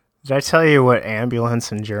Did I tell you what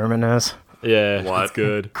ambulance in German is? Yeah, What? that's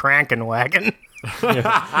good. Krankenwagen.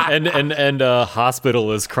 Yeah. And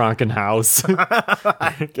hospital is Krankenhaus.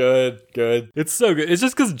 Good. It's so good. It's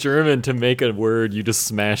just because German, to make a word, you just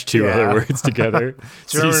smash two Yeah. other words together.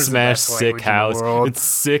 So you German's the smash best sick language in the house. world. It's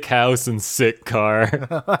sick house and sick car.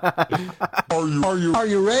 Are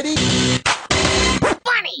you ready?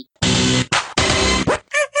 Funny.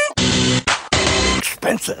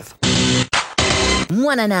 Expensive.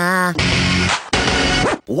 Wanna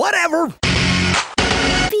Whatever.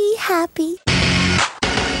 be happy.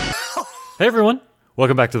 Hey everyone,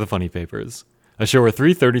 welcome back to The Funny Papers, a show where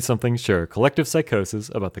three 30-somethings share a collective psychosis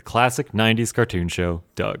about the classic 90s cartoon show,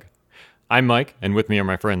 Doug. I'm Mike, and with me are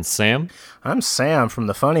my friends Sam I'm Sam from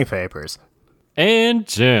the Funny Papers. and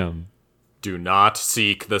Jim. Do not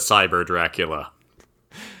seek the Cyber Dracula.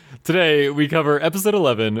 Today, we cover episode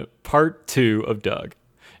 11, part 2 of Doug.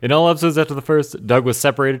 In all episodes after the first, Doug was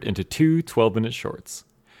separated into two 12-minute shorts.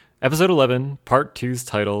 Episode 11, part 2's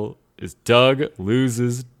title is Doug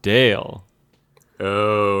Loses Dale.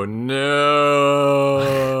 Oh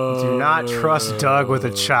no. Do not trust Doug with a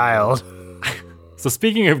child. So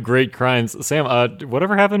speaking of great crimes, Sam,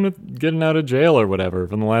 whatever happened with getting out of jail or whatever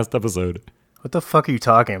from the last episode? What the fuck are you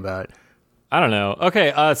talking about? I don't know.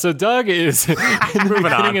 Okay, so Doug is in the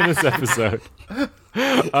beginning of this episode.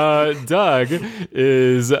 Doug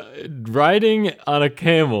is riding on a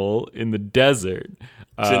camel in the desert.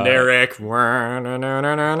 Generic.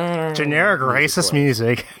 Generic racist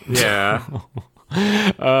music. Yeah.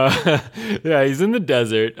 Yeah, he's in the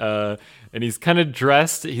desert, and he's kind of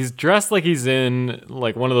dressed. He's dressed like he's in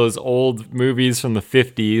like one of those old movies from the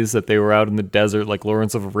 50s that they were out in the desert, like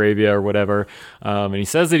Lawrence of Arabia or whatever. And he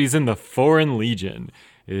says that he's in the Foreign Legion,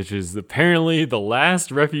 which is apparently the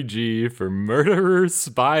last refugee for murderers,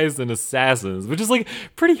 spies, and assassins, which is like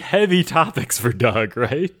pretty heavy topics for Doug,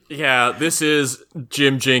 right? Yeah, this is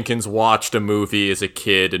Jim Jenkins watched a movie as a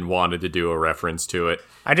kid and wanted to do a reference to it.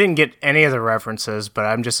 I didn't get any of the references, but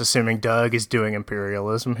I'm just assuming Doug is doing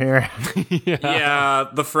imperialism here. Yeah,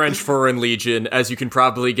 the French Foreign Legion, as you can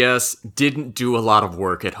probably guess, didn't do a lot of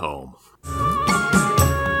work at home.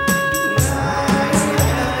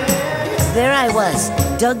 There I was,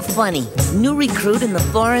 Doug Funny, new recruit in the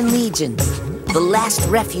Foreign Legion. The last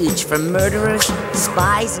refuge for murderers,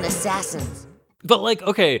 spies, and assassins. But like,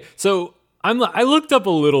 okay, so I looked up a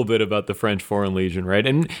little bit about the French Foreign Legion, right?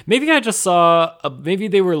 And maybe I just saw, maybe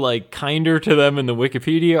they were like kinder to them in the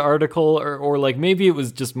Wikipedia article, or like maybe it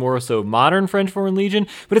was just more so modern French Foreign Legion.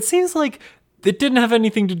 But it seems like it didn't have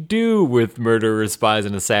anything to do with murderers, spies,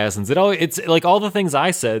 and assassins. It's like all the things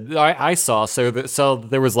I said, I saw. So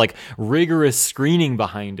there was like rigorous screening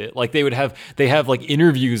behind it. Like they have like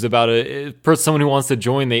interviews about someone who wants to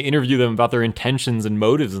join. They interview them about their intentions and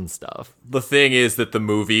motives and stuff. The thing is that the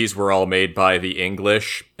movies were all made by the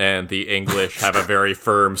English, and the English have a very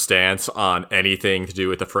firm stance on anything to do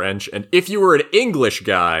with the French. And if you were an English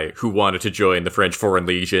guy who wanted to join the French Foreign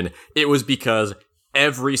Legion, it was because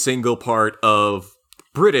every single part of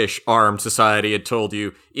British armed society had told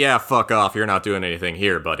you, yeah, fuck off, you're not doing anything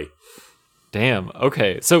here, buddy. Damn.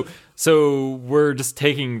 Okay. So we're just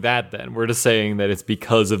taking that then. We're just saying that it's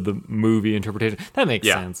because of the movie interpretation. That makes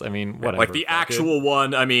sense. I mean, whatever. Like the actual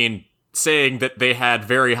one, I mean, saying that they had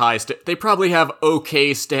very high they probably have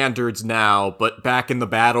okay standards now, but back in the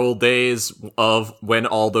bad old days of when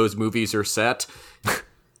all those movies are set,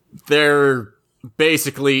 they're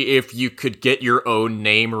basically, if you could get your own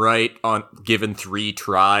name right on given 3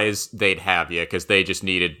 tries, they'd have you, because they just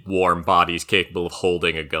needed warm bodies capable of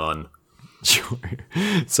holding a gun. Sure.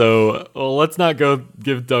 So, well, let's not go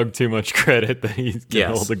give Doug too much credit that he can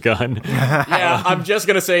hold a gun. Yeah, I'm just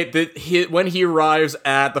going to say that when he arrives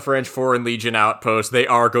at the French Foreign Legion outpost, they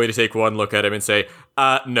are going to take one look at him and say,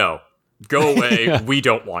 no, go away, we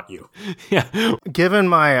don't want you. Yeah. Given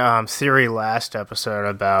my theory last episode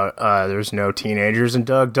about there's no teenagers in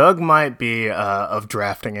Doug might be of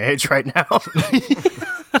drafting age right now.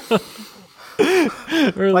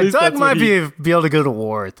 Like Doug might be able to go to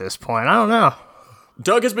war at this point. I don't know.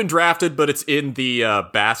 Doug has been drafted, but it's in the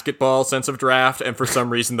basketball sense of draft, and for some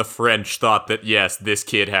reason the French thought that, yes, this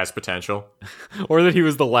kid has potential. Or that he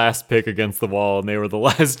was the last pick against the wall, and they were the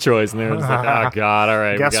last choice, and they were just like, oh, God, all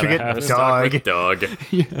right. Guess we get Doug. Doug.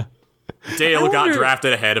 Yeah. Dale got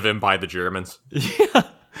drafted ahead of him by the Germans. Yeah.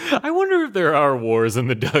 I wonder if there are wars in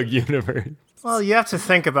the Doug universe. Well, you have to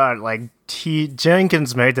think about it, like,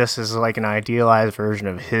 Jenkins made this as like an idealized version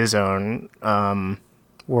of his own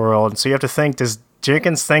world, so you have to think, does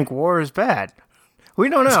Jenkins think war is bad? We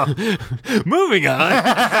don't know. Moving on.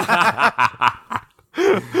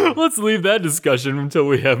 Let's leave that discussion until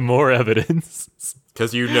we have more evidence.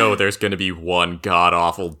 Because you know there's going to be one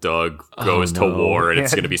god-awful Doug goes to war, and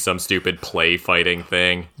it's going to be some stupid play fighting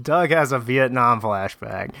thing. Doug has a Vietnam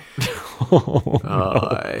flashback.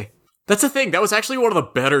 That's the thing. That was actually one of the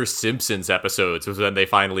better Simpsons episodes, was when they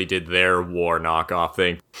finally did their war knockoff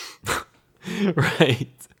thing. Right.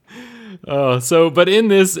 But in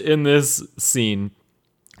this scene,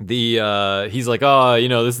 he's like,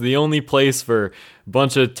 this is the only place for a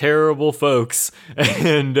bunch of terrible folks,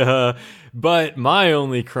 and but my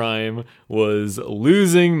only crime was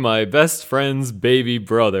losing my best friend's baby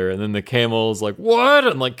brother. And then the camel's like, what?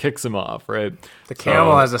 And like kicks him off, right? The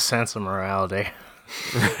camel has a sense of morality.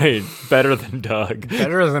 Right. Better than Doug.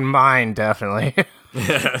 Better than mine, definitely.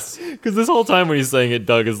 Yes. Because this whole time when he's saying it,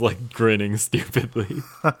 Doug is like grinning stupidly.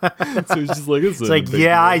 So he's just like, It's like,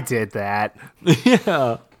 yeah, I did that.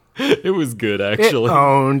 Yeah. It was good, actually. It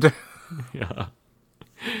owned. Yeah.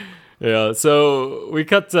 Yeah, so we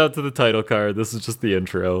cut out to the title card. This is just the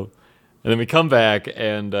intro. And then we come back,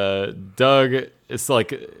 and Doug, it's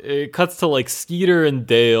like, it cuts to like Skeeter and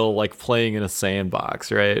Dale like playing in a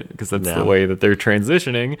sandbox, right? Because that's the way that they're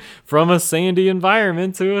transitioning from a sandy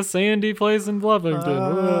environment to a sandy place in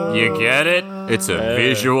Bluffington. You get it? It's a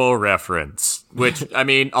visual reference. Which, I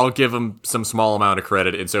mean, I'll give them some small amount of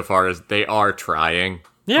credit insofar as they are trying.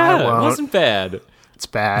 Yeah, it wasn't bad. It's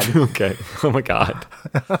bad. Okay. Oh my god.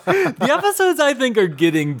 The episodes I think are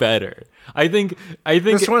getting better. I think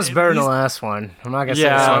this one's better than the last one. I'm not gonna say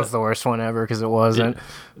this one's the worst one ever because it wasn't.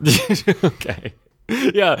 Okay.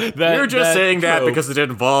 Yeah. You're just saying that because it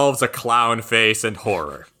involves a clown face and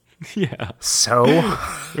horror. Yeah. So,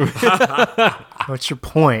 what's your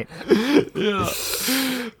point? Yeah.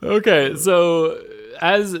 Okay. So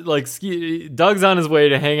as like Doug's on his way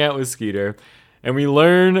to hang out with Skeeter. And we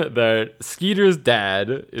learn that Skeeter's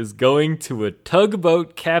dad is going to a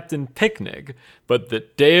tugboat captain picnic, but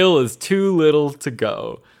that Dale is too little to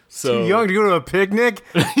go. So too young to go to a picnic?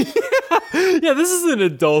 Yeah, this is an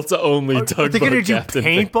adults-only tugboat. Are they going to do captain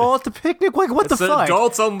paintball at the picnic? Like, what It's the an fuck?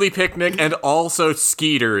 adults-only picnic, and also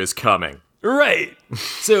Skeeter is coming. Right.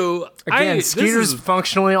 So Again, Skeeter's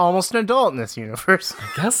functionally almost an adult in this universe.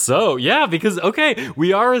 I guess so. Yeah, because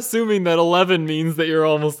we are assuming that 11 means that you're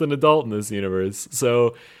almost an adult in this universe.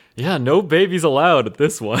 So yeah, no babies allowed at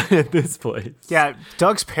this one at this place. Yeah,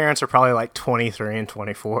 Doug's parents are probably like 23 and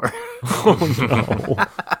 24. Oh no.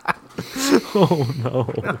 Oh no.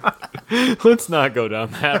 Let's not go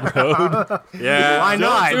down that road. Yeah, Why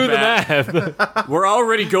not? Do the math. We're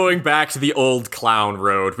already going back to the old clown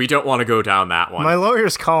road. We don't want to go down that one. My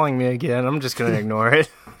lawyer's calling me again. I'm just going to ignore it.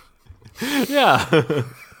 Yeah.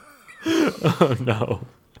 Oh no.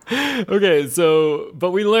 Okay,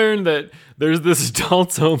 but we learned that there's this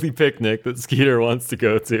adults-only picnic that Skeeter wants to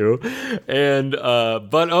go to, and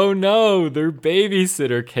but oh no, their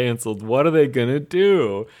babysitter canceled. What are they gonna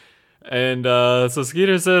do? And so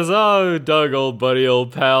Skeeter says, "Oh, Doug, old buddy,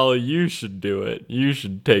 old pal, you should do it. You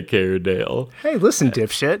should take care of Dale." Hey, listen,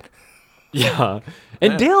 dipshit. Yeah,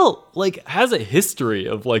 and Dale like has a history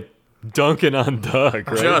of like dunking on Doug,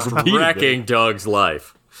 right? Just Repeatedly. wrecking Doug's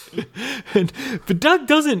life. But Doug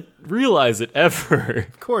doesn't realize it ever.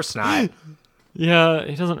 Of course not. Yeah,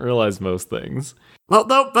 he doesn't realize most things. Well,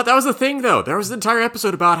 no, but that was the thing, though. There was an entire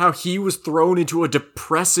episode about how he was thrown into a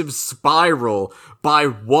depressive spiral by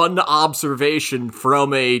one observation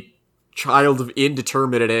from a child of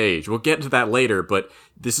indeterminate age. We'll get into that later, but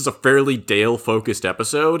this is a fairly Dale-focused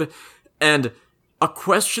episode. And a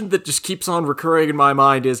question that just keeps on recurring in my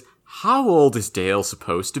mind is, how old is Dale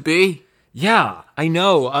supposed to be? Yeah, I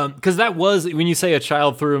know. Because that was, when you say a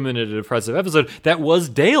child threw him in a depressive episode, that was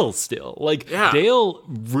Dale still. Like, yeah. Dale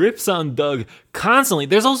rips on Doug constantly.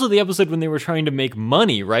 There's also the episode when they were trying to make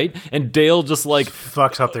money, right? And Dale just like...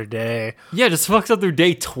 Fucks up their day. Yeah, just fucks up their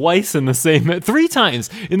day twice in the same... 3 times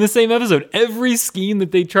in the same episode. Every scheme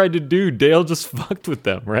that they tried to do, Dale just fucked with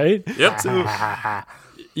them, right? Yep.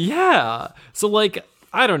 Yeah. So, like,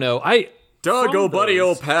 I don't know. Doug, old buddy,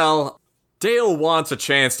 old pal... Dale wants a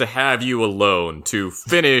chance to have you alone to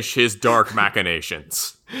finish his dark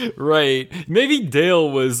machinations. Right. Maybe Dale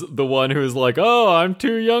was the one who was like, oh, I'm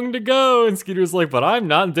too young to go. And Skeeter's like, but I'm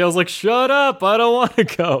not. And Dale's like, shut up. I don't want to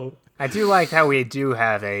go. I do like how we do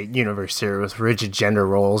have a universe here with rigid gender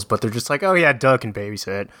roles, but they're just like, oh yeah, Doug can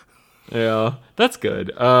babysit. Yeah, that's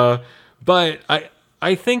good. But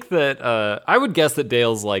I think that I would guess that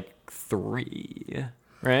Dale's like 3,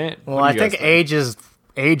 right? Well, I think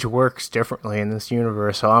age works differently in this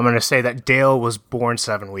universe, so I'm going to say that Dale was born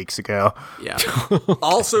 7 weeks ago. Yeah.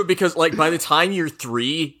 Also, because, like, by the time you're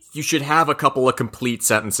 3, you should have a couple of complete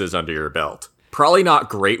sentences under your belt. Probably not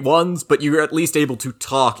great ones, but you're at least able to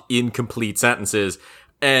talk in complete sentences.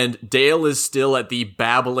 and Dale is still at the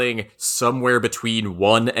babbling somewhere between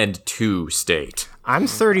 1 and 2 state. I'm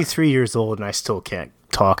 33 years old and I still can't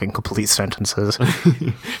talk in complete sentences.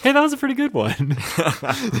 Hey, that was a pretty good one.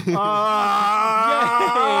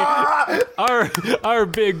 Our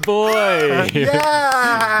big boy.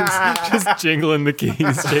 Yeah! Just jingling the keys,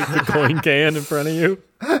 shake the coin can in front of you.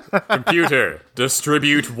 Computer,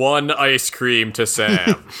 distribute 1 ice cream to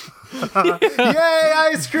Sam. Yay,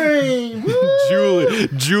 ice cream!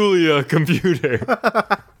 Julia, computer.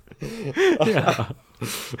 Yeah.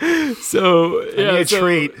 So I need a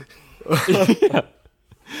treat. Yeah.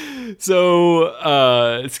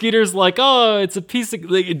 So Skeeter's like, oh, it's a piece of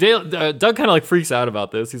Doug kind of like freaks out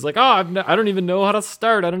about this. He's like, oh, I don't even know how to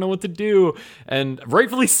start. I don't know what to do, and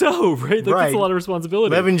rightfully so, right? Like, that's a lot of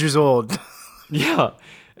responsibility. 11 years old. Yeah.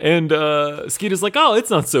 And Skeeter's like, oh, it's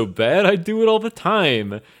not so bad. I do it all the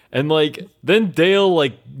time. And like, then Dale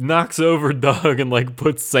like knocks over Doug and like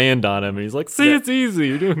puts sand on him. And he's like, see, it's easy.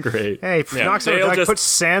 You're doing great. Hey, knocks over Doug, puts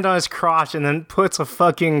sand on his crotch, and then puts a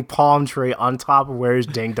fucking palm tree on top of where his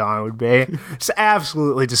ding dong would be. It's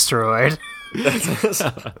absolutely destroyed.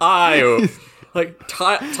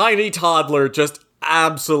 Tiny toddler just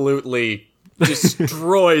absolutely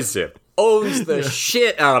destroys him, owns the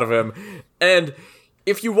shit out of him, and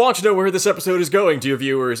if you want to know where this episode is going, dear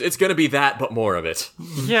viewers, it's gonna be that, but more of it.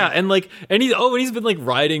 Yeah, and he's been like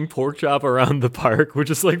riding Porkchop around the park, which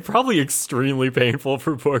is like probably extremely painful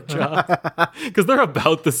for Porkchop because they're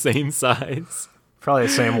about the same size, probably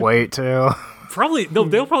the same weight too.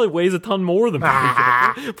 Dale probably weighs a ton more than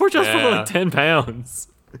Porkchop. Porkchop's probably like 10 pounds.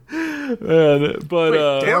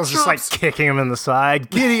 Dale's just like kicking him in the side.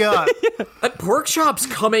 Giddy up! And Porkchop's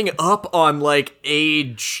coming up on like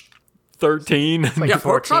age 13. Like yeah,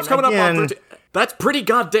 Porkchop's coming up on 13. That's pretty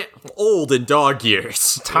goddamn old in dog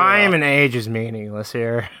years. Time and age is meaningless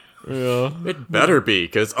here. Yeah. It better be,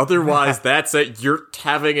 because otherwise that's you're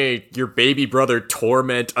having your baby brother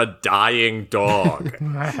torment a dying dog.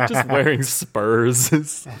 Just wearing spurs.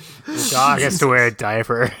 The dog has to wear a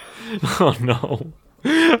diaper. Oh no.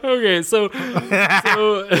 Okay, so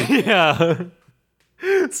yeah.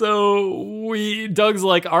 So Doug's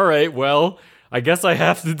like, all right, well, I guess I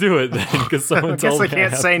have to do it then, because someone told me. I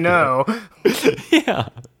can't say no. Yeah.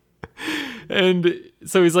 And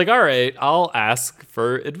so he's like, all right, I'll ask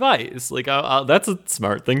for advice. Like, that's a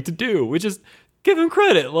smart thing to do, which is give him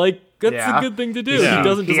credit. Like, that's a good thing to do. Yeah. He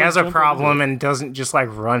doesn't. He has a problem and doesn't just like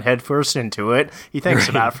run headfirst into it. He thinks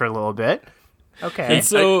about it for a little bit. Okay. And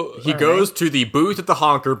so he goes to the booth at the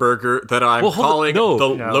Honker Burger that I'm calling the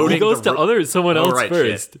loading. He goes to someone else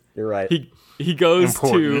first. Shit. You're right. He goes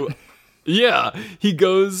to. Yeah, he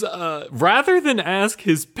goes, rather than ask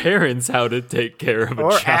his parents how to take care of a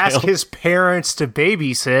child. Or ask his parents to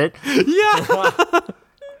babysit. Yeah.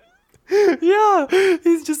 Yeah,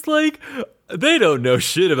 he's just like, they don't know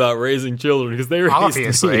shit about raising children because they raised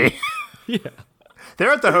obviously. Me. Yeah.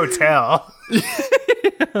 They're at the hotel.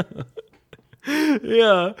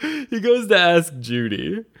 Yeah, he goes to ask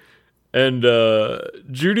Judy. And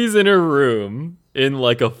Judy's in her room in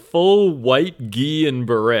like a full white gi and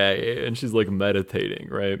beret, and she's like meditating,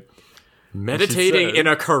 right? Meditating in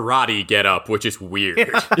a karate getup, which is weird. Yeah.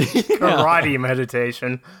 Karate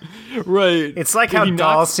meditation. Right. It's like how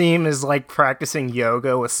Dalsim is like practicing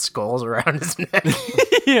yoga with skulls around his neck.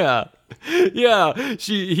 Yeah. Yeah.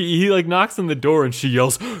 He like knocks on the door and she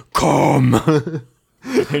yells, "Come!"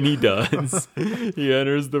 And he does. He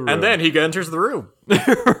enters the room. And then he enters the room.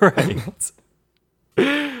 Right.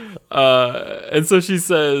 And so she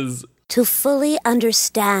says, To fully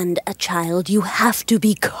understand a child, you have to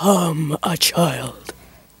become a child.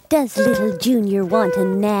 Does little Junior want a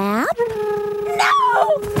nap?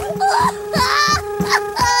 No! No!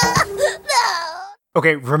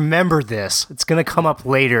 Okay, remember this. It's going to come up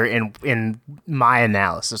later in my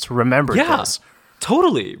analysis. Remember this.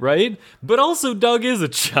 Totally, right? But also Doug is a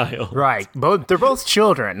child. Right. They're both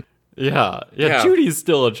children. Yeah. Judy's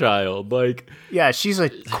still a child. Like, yeah, she's a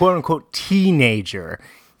quote-unquote teenager.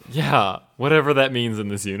 Yeah, whatever that means in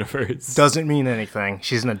this universe. Doesn't mean anything.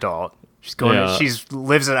 She's an adult. She's going. She's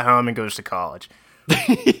lives at home and goes to college.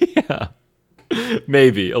 Yeah,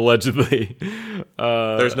 maybe allegedly.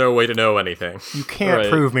 There's no way to know anything. You can't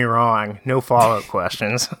prove me wrong. No follow-up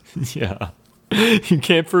questions. Yeah, you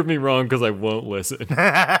can't prove me wrong because I won't listen.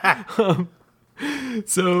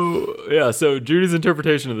 So Judy's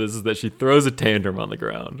interpretation of this is that she throws a tantrum on the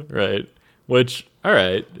ground, right? Which, all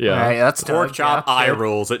right, yeah. Right, that's Porkchop eye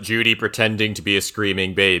rolls at Judy pretending to be a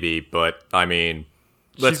screaming baby, but, I mean,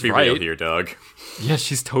 let's be real here, Doug. Yeah,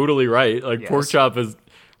 she's totally right. Like, Porkchop has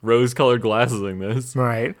rose-colored glasses in this.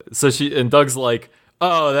 Right. So Doug's like,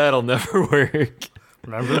 oh, that'll never work.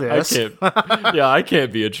 Remember this? I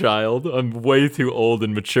can't be a child. I'm way too old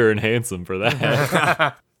and mature and handsome for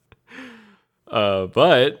that.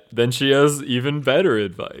 But then she has even better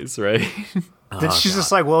advice, right? Then she's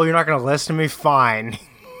just like, well, you're not going to listen to me? Fine.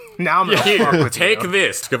 Now I'm going to fuck with Take you.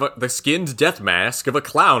 this, the skinned death mask of a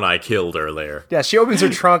clown I killed earlier. Yeah, she opens her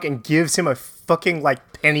trunk and gives him a fucking,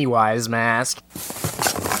 Pennywise mask.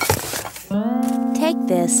 Take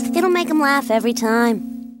this. It'll make him laugh every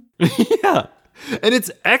time. Yeah. And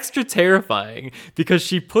it's extra terrifying because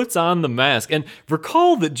she puts on the mask. And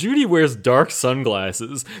recall that Judy wears dark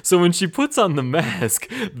sunglasses. So when she puts on the mask,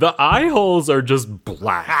 the eye holes are just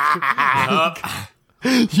black.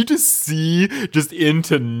 You just see just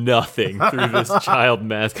into nothing through this child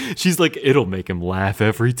mask. She's like, it'll make him laugh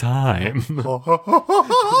every time.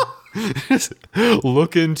 Just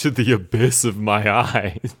look into the abyss of my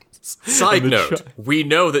eyes. Side note, we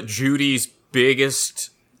know that Judy's biggest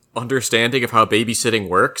understanding of how babysitting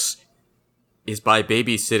works is by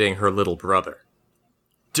babysitting her little brother.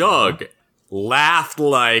 Doug laughed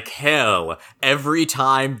like hell every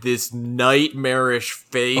time this nightmarish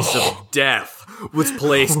face of death was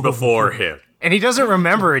placed before him. And he doesn't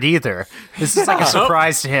remember it either. This is like a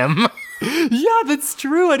surprise to him. Yeah, that's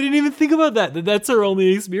true. I didn't even think about that. That's her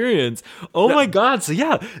only experience. Oh my god. So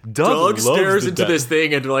yeah, Doug stares into this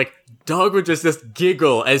thing and Doug would just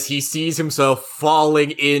giggle as he sees himself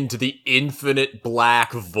falling into the infinite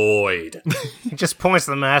black void. He just points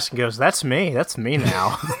to the mask and goes, that's me. That's me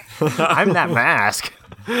now. I'm that mask.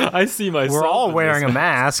 I see myself. We're all wearing a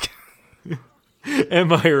mask.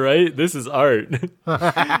 Am I right? This is art.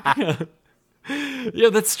 Yeah,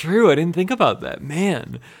 that's true. I didn't think about that.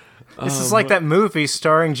 Man. This is like that movie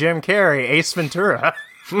starring Jim Carrey, Ace Ventura.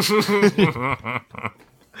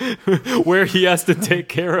 Where he has to take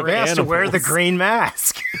care of animals. He has to wear the green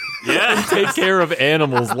mask. Yeah. Take care of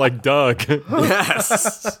animals like Doug.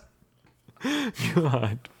 Yes.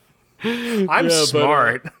 God. I'm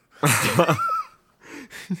smart.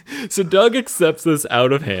 So Doug accepts this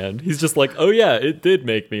out of hand. He's just like, oh yeah, it did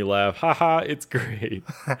make me laugh. Haha, it's great.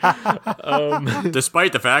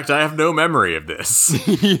 Despite the fact I have no memory of this.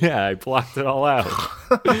 Yeah, I blocked it all out.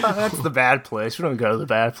 That's the bad place. We don't go to the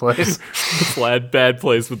bad place. The bad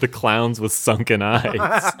place with the clowns with sunken eyes.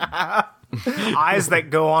 Eyes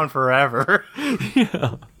that go on forever.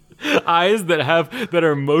 Yeah. Eyes that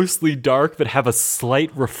are mostly dark but have a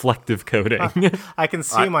slight reflective coating. I can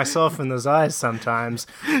see myself in those eyes sometimes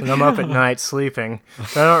when I'm up at night sleeping.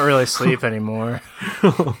 But I don't really sleep anymore.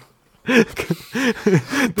 Put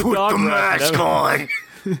the mask on.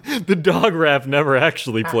 The dog rap never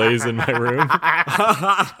actually plays in my room.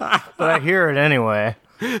 But I hear it anyway.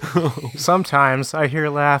 Sometimes I hear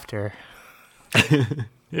laughter.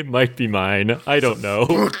 It might be mine. I don't know.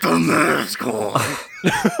 Put the mask on.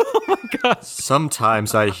 Oh my god.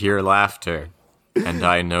 Sometimes I hear laughter, and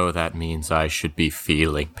I know that means I should be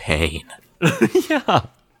feeling pain. Yeah.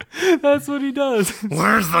 That's what he does.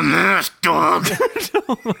 Where's the mask, dog?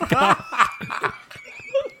 Oh my god.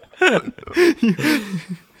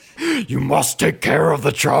 You must take care of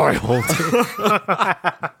the child.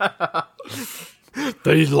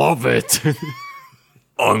 They love it.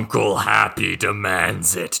 Uncle Happy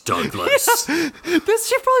demands it, Douglas. She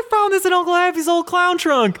probably found this in Uncle Happy's old clown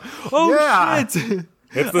trunk. Oh, Yeah. shit.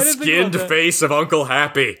 It's the skinned face of Uncle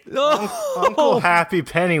Happy. Uncle Happy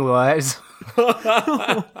Pennywise.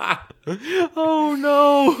 Oh,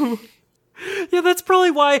 no. Yeah, that's probably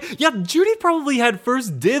why. Yeah, Judy probably had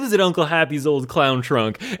first dibs at Uncle Happy's old clown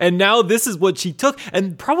trunk, and now this is what she took.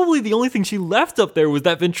 And probably the only thing she left up there was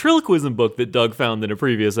that ventriloquism book that Doug found in a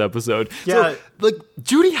previous episode. Yeah. So,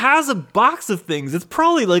 Judy has a box of things. It's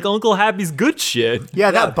probably like Uncle Happy's good shit. Yeah,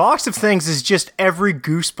 that box of things is just every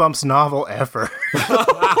Goosebumps novel ever.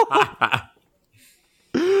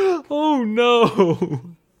 Oh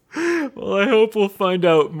no. Well, I hope we'll find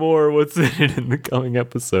out more what's in it in the coming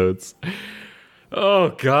episodes. Oh,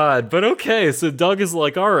 God. But okay, so Doug is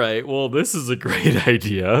like, all right, well, this is a great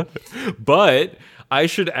idea, but I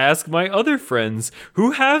should ask my other friends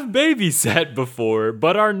who have babysat before,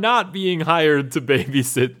 but are not being hired to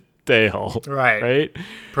babysit Dale. Right?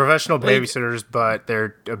 Professional babysitters, but they're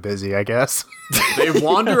busy, I guess. They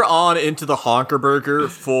wander on into the Honkerburger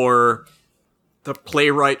for the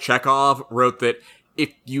playwright Chekhov wrote that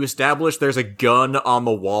if you establish there's a gun on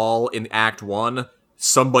the wall in Act 1,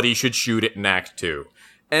 somebody should shoot it in Act 2.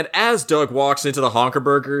 And as Doug walks into the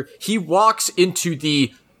Honkerburger, he walks into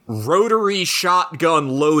the rotary shotgun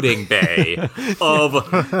loading bay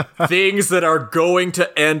of things that are going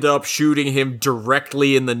to end up shooting him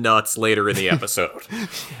directly in the nuts later in the episode.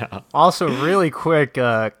 Also, really quick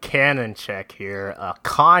canon check here.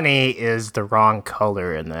 Connie is the wrong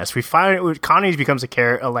color in this. We find Connie becomes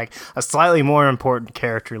a slightly more important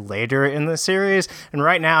character later in the series, and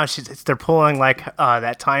right now they're pulling like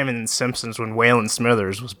that time in Simpsons when Waylon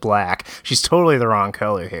Smithers was black. She's totally the wrong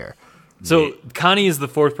color here. So Connie is the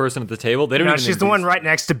fourth person at the table. They don't. No, even she's the one right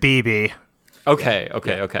next to BB. Okay.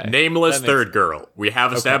 Nameless third girl. We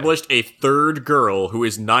have established a third girl who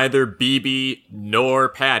is neither BB nor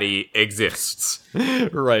Patty exists.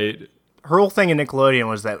 Right. Her whole thing in Nickelodeon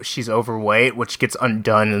was that she's overweight, which gets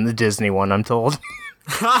undone in the Disney one, I'm told.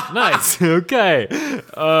 Nice. Okay.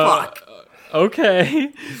 Fuck.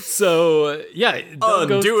 Okay. So yeah,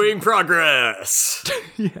 Undoing progress.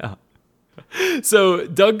 Yeah. So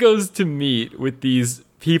Doug goes to meet with these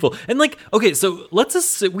people, and like, okay, so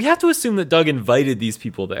we have to assume that Doug invited these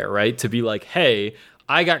people there, right? To be like, hey,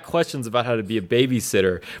 I got questions about how to be a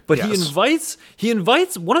babysitter. But yes. he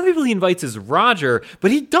invites one of the people he invites is Roger,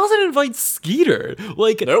 but he doesn't invite Skeeter.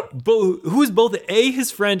 Like, nope. Who is both A,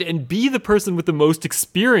 his friend, and B, the person with the most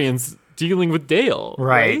experience dealing with Dale.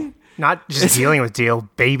 Right? Not just dealing with Dale,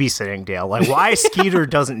 babysitting Dale. Like, why Skeeter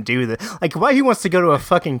doesn't do this? Like, why he wants to go to a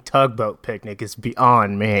fucking tugboat picnic is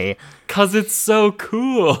beyond me. 'Cause it's so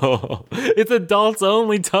cool. It's adults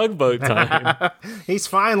only tugboat time. He's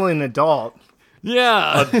finally an adult.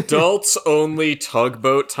 Yeah. Adults only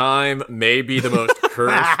tugboat time may be the most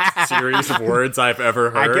cursed series of words I've ever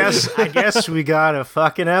heard. I guess we got a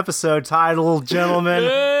fucking episode title, gentlemen.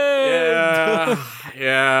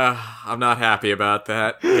 Yeah, I'm not happy about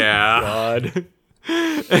that. Yeah. God.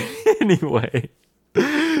 Anyway.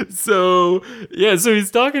 So he's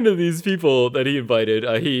talking to these people that he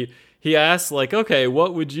invited. He asks, like, okay,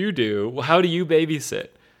 what would you do? How do you babysit?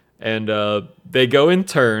 And they go in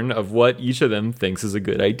turn of what each of them thinks is a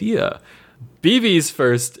good idea. BB's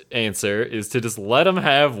first answer is to just let them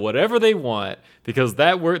have whatever they want, because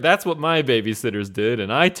that's what my babysitters did,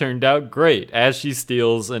 and I turned out great, as she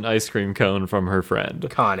steals an ice cream cone from her friend.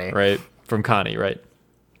 Connie. Right? From Connie, right?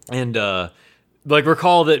 And,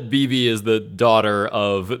 recall that BB is the daughter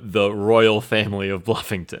of the royal family of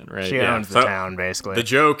Bluffington, right? She owns the town, basically. The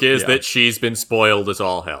joke is that she's been spoiled as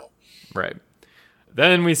all hell. Right.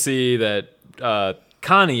 Then we see that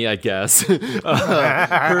Connie, I guess,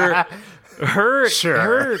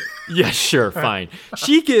 sure, fine.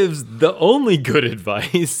 She gives the only good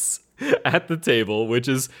advice at the table, which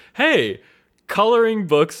is, hey, coloring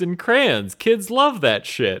books and crayons. Kids love that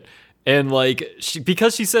shit. And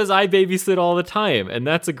because she says I babysit all the time, and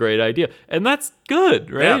that's a great idea. And that's good,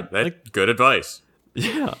 right? Yeah, that's good advice.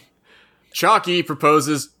 Yeah. Chalky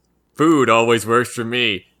proposes, food always works for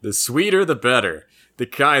me. The sweeter, the better. The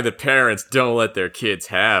kind that parents don't let their kids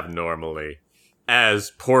have normally.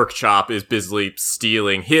 As Pork Chop is busily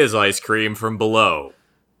stealing his ice cream from below,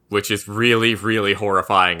 which is really, really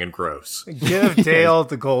horrifying and gross. Give Dale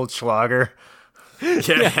the Goldschlager.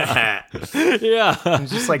 Yeah. Yeah. And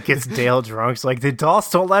just gets Dale drunk. It's like, the adults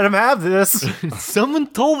don't let him have this. Someone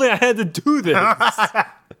told me I had to do this.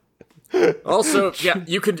 Also, yeah,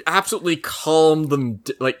 you could absolutely calm them.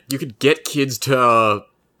 You could get kids to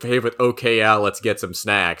behave with, okay, Al, let's get some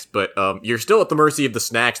snacks. But you're still at the mercy of the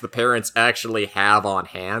snacks the parents actually have on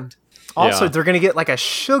hand. Also, they're going to get a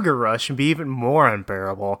sugar rush and be even more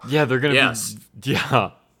unbearable. Yeah, they're going to be...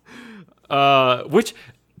 Yeah.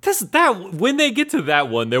 When they get to that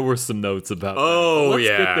one, there were some notes about that. Let's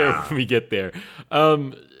get there when we get there.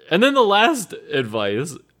 And then the last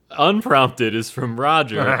advice, unprompted, is from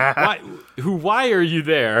Roger. Why are you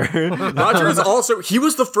there? Roger is also, he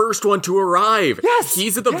was the first one to arrive. Yes.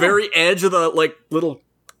 He's at the very edge of the, little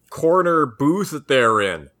corner booth that they're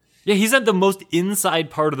in. Yeah, he's at the most inside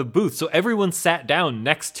part of the booth, so everyone sat down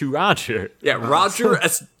next to Roger. Yeah, Roger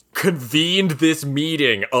has convened this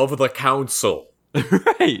meeting of the council.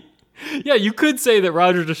 Right. Yeah, you could say that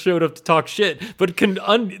Roger just showed up to talk shit, but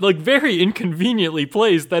very inconveniently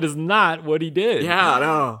placed, that is not what he did. Yeah,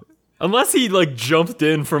 no. Unless he jumped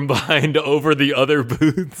in from behind over the other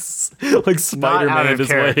booths, Spider-Man his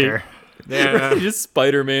way. Yeah. He just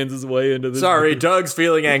Spider-Man's his way into this. Sorry, booth. Doug's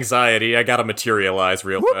feeling anxiety. I gotta materialize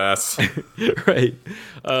real fast. Right.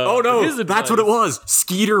 Oh no, that's what it was.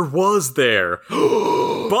 Skeeter was there.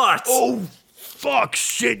 But... Oh, fuck,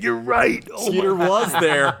 shit, you're right. Skeeter was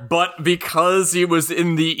there, but because he was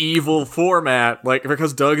in the evil format,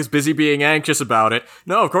 because Doug is busy being anxious about it,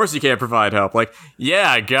 no, of course you can't provide help.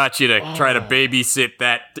 I got you to try to babysit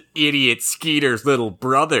that idiot Skeeter's little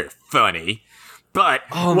brother, funny. But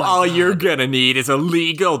all you're gonna need is a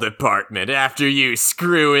legal department after you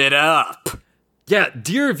screw it up. Yeah,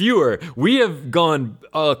 dear viewer, we have gone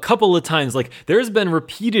a couple of times, like, there's been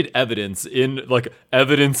repeated evidence in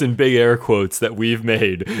big air quotes that we've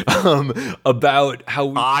made, about how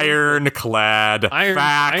we... Ironclad.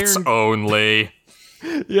 Facts only.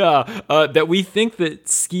 Yeah, that we think that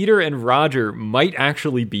Skeeter and Roger might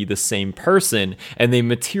actually be the same person, and they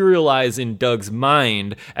materialize in Doug's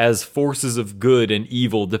mind as forces of good and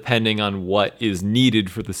evil depending on what is needed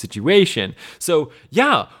for the situation. So,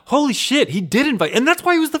 yeah, holy shit, he did invite, and that's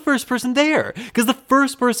why he was the first person there, because the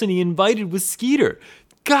first person he invited was Skeeter.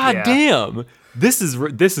 God damn. This is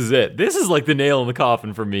it. This is like the nail in the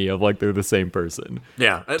coffin for me of like they're the same person.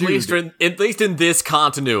 Yeah, at least in this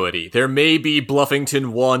continuity, there may be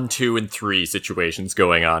Bluffington 1, 2, and 3 situations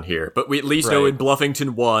going on here, but we at least know in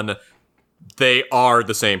Bluffington 1, they are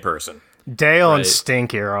the same person. Dale and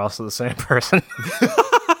Stinky are also the same person.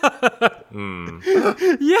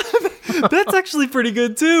 Yeah, that's actually pretty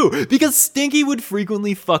good too, because Stinky would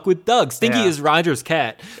frequently fuck with Doug. Stinky is Roger's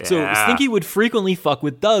cat, so Stinky would frequently fuck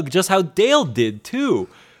with Doug, just how Dale did too.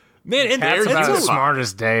 Man, and That's about as smart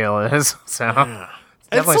as Dale is. So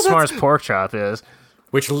definitely as smart as Porkchop is.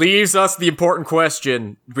 Which leaves us the important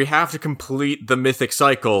question: we have to complete the mythic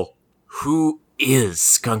cycle. Who is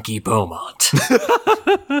Skunky Beaumont?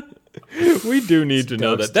 We do need to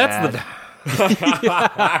know that. That's the.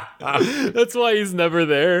 That's why he's never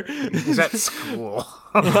there. He's at school.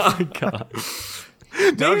 Oh my god.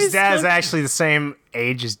 Doug's dad is actually the same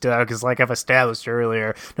age as Doug, because like I've established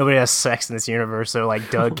earlier, nobody has sex in this universe, so like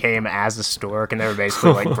Doug came as a stork, and they were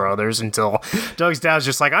basically like brothers until Doug's dad was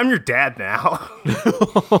just like, I'm your dad now.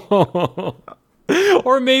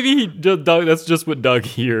 Or maybe Doug, that's just what Doug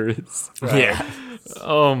hears. Right. Yeah.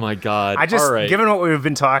 Oh my god. All right. Given what we've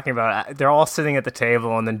been talking about, they're all sitting at the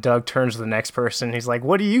table, and then Doug turns to the next person. He's like,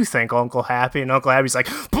 what do you think, Uncle Happy? And Uncle Happy's like,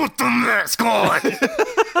 put the mask on!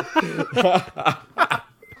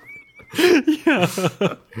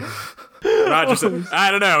 Roger said,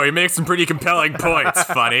 I don't know, he makes some pretty compelling points,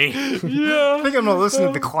 funny. I think I'm gonna listen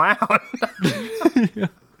to the clown.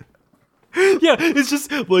 Yeah, it's just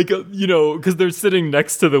like, because they're sitting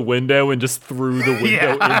next to the window and just through the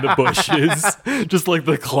window in the bushes, just like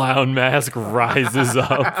the clown mask rises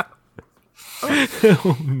up.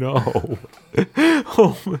 Oh no.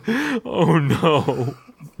 Oh no.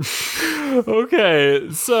 Okay,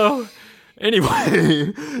 so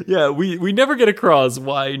anyway, yeah, we never get across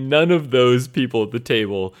why none of those people at the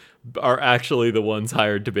table are actually the ones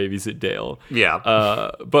hired to babysit Dale.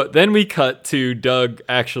 Yeah. But then we cut to Doug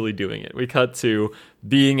actually doing it. We cut to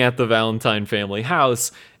being at the Valentine family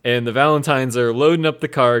house, and the Valentines are loading up the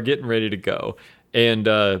car, getting ready to go. And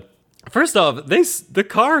first off, the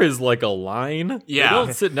car is like a line. Yeah. They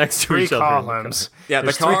don't sit next to Three each other. columns. Yeah,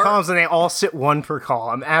 There's the car, three columns, and they all sit one per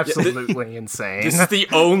column. Absolutely insane. This is the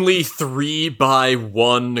only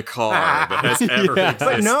 3x1 car that has ever existed.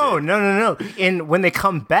 But no. And when they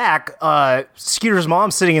come back, Skeeter's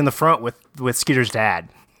mom's sitting in the front with Skeeter's dad.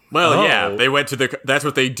 Well, yeah, they went to that's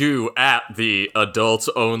what they do at the adults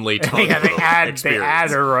only Tugboat Yeah, they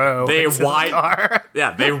add a row. They into the car.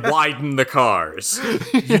 they widen the cars.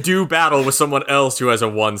 You do battle with someone else who has a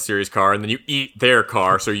 1 Series car, and then you eat their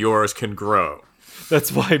car so yours can grow.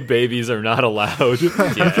 That's why babies are not allowed.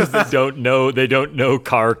 Because they don't know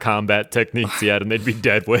car combat techniques yet, and they'd be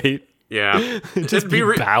dead weight. Yeah. Just be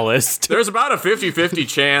ballast. There's about a 50-50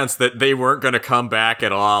 chance that they weren't going to come back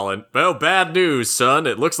at all. And, well, bad news, son.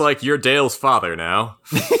 It looks like you're Dale's father now.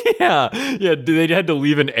 Yeah, they had to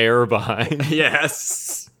leave an heir behind.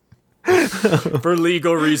 Yes. For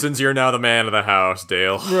legal reasons, you're now the man of the house,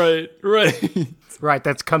 Dale. Right. Right,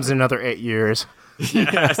 that comes in another 8 years.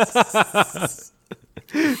 Yes.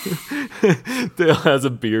 Dale has a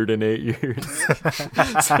beard in 8 years.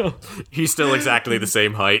 So, he's still exactly the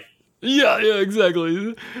same height. Yeah,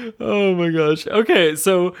 exactly. Oh my gosh. Okay,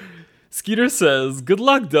 so Skeeter says, good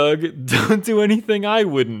luck, Doug. Don't do anything I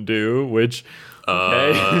wouldn't do, which,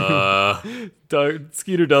 okay.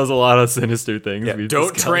 Skeeter does a lot of sinister things. Yeah,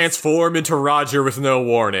 don't transform into Roger with no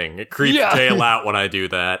warning. It creeps Dale out when I do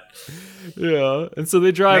that. Yeah, and so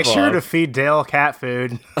they drive off. Make sure to feed Dale cat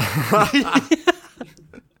food.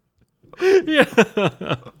 Yeah.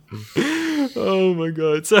 Oh my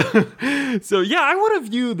god. So yeah, I want to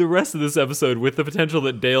view the rest of this episode with the potential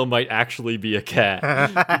that Dale might actually be a cat,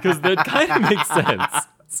 because that kind of makes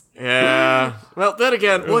sense. Yeah. Well, then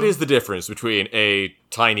again, what is the difference between a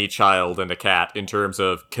tiny child and a cat in terms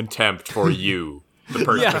of contempt for you, the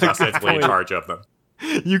person who's ostensibly in charge of them?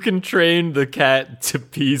 You can train the cat to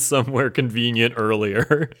pee somewhere convenient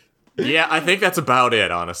earlier. Yeah, I think that's about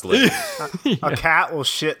it, honestly. A cat will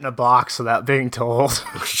shit in a box without being told.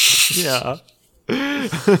 Yeah.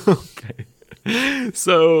 Okay.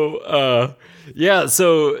 So,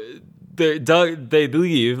 so they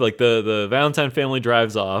leave, like the Valentine family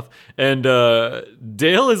drives off, and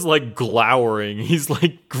Dale is like glowering. He's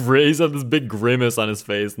like he's got this big grimace on his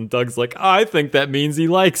face, and Doug's like, I think that means he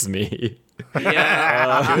likes me.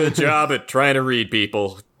 Yeah, good job at trying to read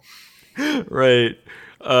people. Right.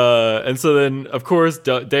 And so then, of course,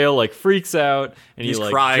 Dale like freaks out, and he's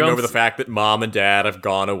like crying jumps over the fact that mom and dad have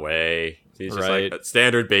gone away. He's just like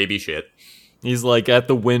standard baby shit. He's like at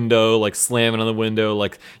the window, like slamming on the window,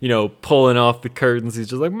 like, pulling off the curtains. He's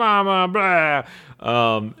just like, Mama, blah.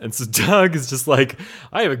 And so Doug is just like,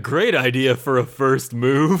 I have a great idea for a first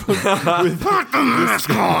move. Put the mask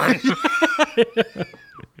on.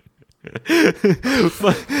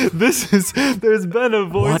 There's been a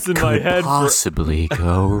voice in my head. What could possibly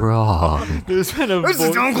go wrong? There's been a This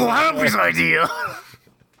is Uncle Happy's idea.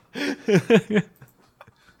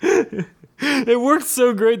 It worked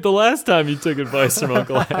so great the last time you took advice from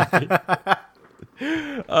Uncle Happy.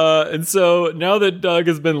 And so now that Doug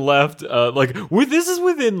has been left, this is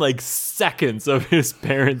within like seconds of his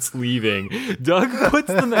parents leaving. Doug puts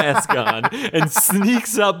the mask on and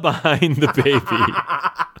sneaks up behind the baby.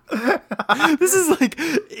 This is like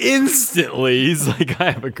instantly. He's like, I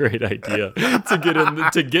have a great idea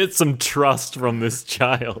to get some trust from this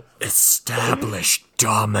child. Establish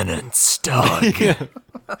dominance, Doug. Yeah.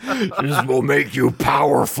 This will make you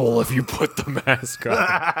powerful if you put the mask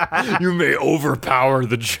on. You may overpower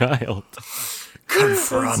the child.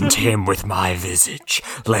 Confront him with my visage.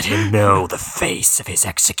 Let him know the face of his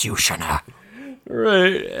executioner.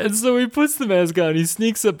 Right, and so he puts the mask on, he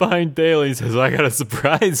sneaks up behind Dale, and he says, I got a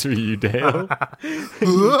surprise for you, Dale.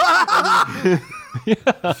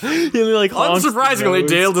 Yeah. He like unsurprisingly,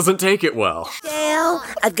 Dale doesn't take it well. Dale,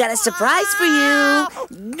 I've got a surprise for you.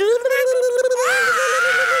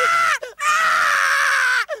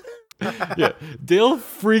 Yeah, Dale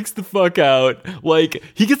freaks the fuck out. Like,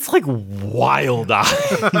 he gets like wild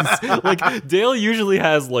eyes. Like, Dale usually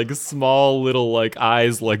has like small little like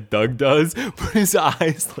eyes like Doug does, but his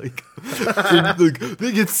eyes like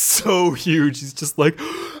they get so huge. He's just like,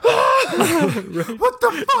 right? What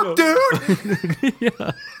the fuck, dude?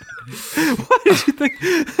 Yeah. Why did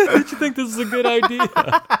you think this is a good idea?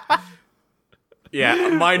 Yeah,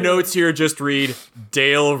 my notes here just read,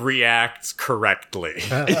 Dale reacts correctly.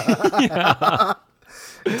 Yeah.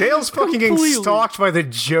 Dale's fucking getting stalked by the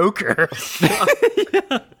Joker. Yeah.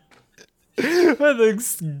 By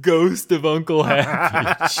the ghost of Uncle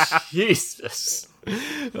Happy. Jesus.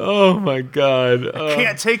 Oh my god. I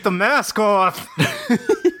can't take the mask off.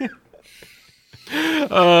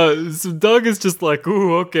 So Doug is just like,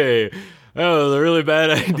 ooh, okay. That was a really bad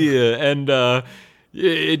idea. And,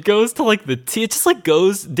 it goes to like it just like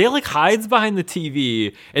goes, Dale like hides behind the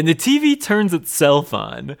TV and the TV turns itself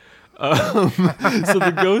on. So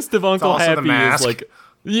the ghost of Uncle Happy is like,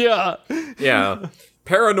 yeah.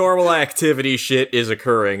 Paranormal activity shit is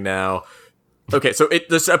occurring now. Okay, so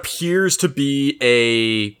this appears to be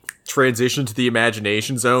a transition to the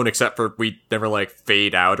imagination zone, except for we never like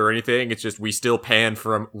fade out or anything. It's just we still pan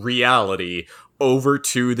from reality over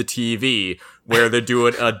to the TV where they're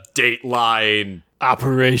doing a Dateline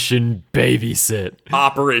Operation Babysit,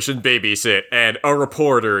 and a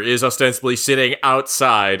reporter is ostensibly sitting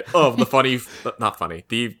outside of the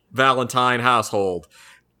the Valentine household,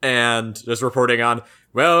 and just reporting on,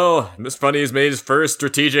 well, Miss Funny's made his first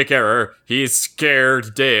strategic error. He's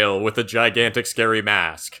scared Dale with a gigantic scary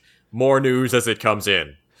mask. More news as it comes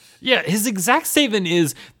in. Yeah, his exact statement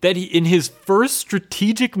is that in his first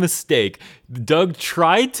strategic mistake, Doug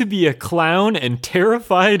tried to be a clown and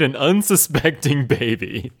terrified an unsuspecting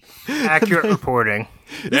baby. Accurate reporting.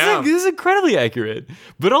 This is incredibly accurate.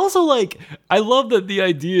 But also, like, I love that the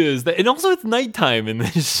idea is that, and also it's nighttime in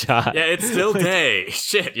this shot. Yeah, it's still day.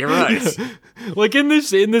 Shit, you're right. Like in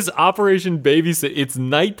this Operation Babysit, it's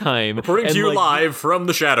nighttime. Reporting to you live from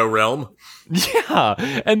the Shadow Realm. Yeah,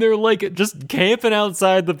 and they're like just camping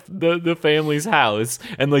outside the family's house,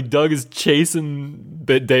 and like Doug is chasing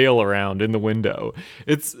Dale around in the window.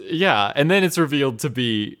 And then it's revealed to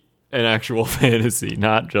be an actual fantasy,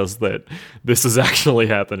 not just that this is actually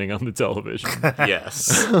happening on the television.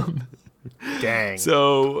 Yes. Dang.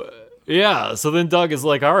 So then Doug is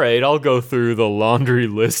like, all right, I'll go through the laundry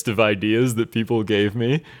list of ideas that people gave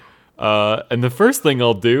me. And the first thing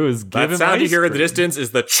I'll do is give him that sound you hear in the cream. distance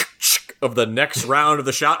is the of the next round of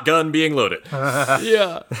the shotgun being loaded.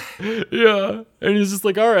 Yeah. And he's just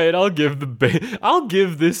like, all right, I'll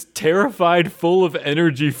give this terrified, full of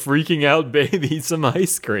energy, freaking out baby some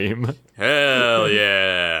ice cream. Hell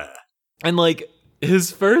yeah. And like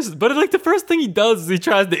the first thing he does is he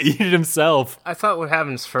tries to eat it himself. I thought what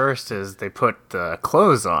happens first is they put the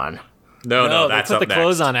clothes on. No, they that's put up the next.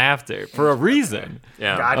 clothes on after for a reason.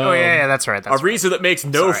 Yeah. God, yeah, that's right. That's A reason that makes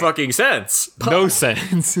no fucking sense. No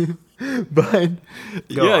sense. But on.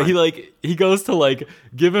 he goes to like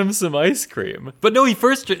give him some ice cream. But no,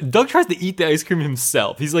 Doug tries to eat the ice cream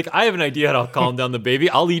himself. He's like, I have an idea how to calm down the baby.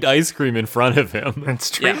 I'll eat ice cream in front of him.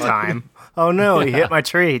 It's treat time. Oh no, he hit my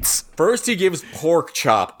treats. First he gives pork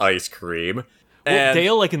chop ice cream. Well, And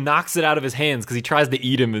Dale like knocks it out of his hands because he tries to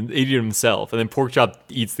eat it himself, and then Porkchop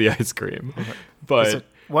eats the ice cream. But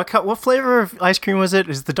What flavor of ice cream was it?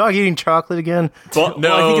 Is the dog eating chocolate again? but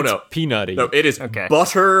well, I think no. it's peanutty. No, it is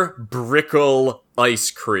butter brickle ice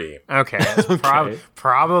cream. Okay.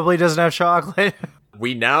 Probably doesn't have chocolate.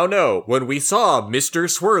 We now know when we saw Mr.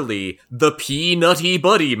 Swirly, the peanutty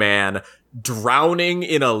buddy man, drowning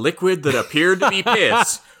in a liquid that appeared to be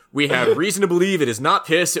piss, we have reason to believe it is not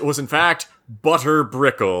piss, it was in fact butter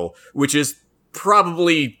brickle, which is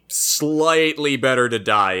probably slightly better to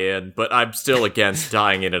die in, but I'm still against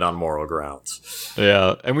dying in it on moral grounds.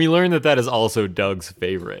 Yeah, and we learned that is also Doug's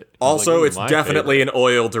favorite. He's Also, like, it's definitely an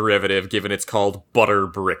oil derivative, given it's called butter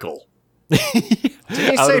brickle. Did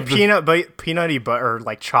he say peanutty butter,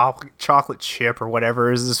 like chocolate chip or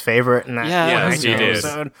whatever is his favorite in that? Yes, he did.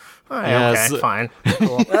 episode? Oh, Yes. okay, fine.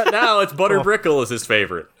 Cool. Now it's butter brickle is his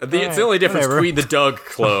favorite. It's the only difference whatever. between the Doug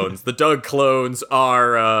clones. The Doug clones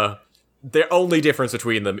are, the only difference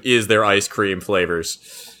between them is their ice cream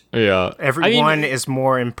flavors. Yeah. Everyone is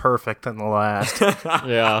more imperfect than the last.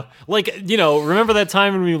 Yeah. Like, remember that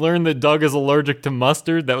time when we learned that Doug is allergic to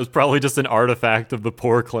mustard? That was probably just an artifact of the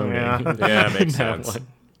poor cloning. Yeah, makes sense.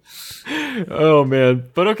 Oh, man.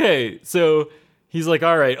 But okay, so he's like,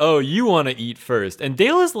 all right, you want to eat first. And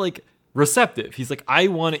Dale is like receptive. He's like, I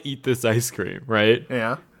want to eat this ice cream, right?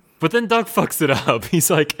 Yeah. But then Doug fucks it up.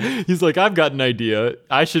 He's like, I've got an idea.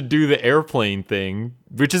 I should do the airplane thing,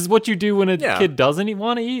 which is what you do when a kid doesn't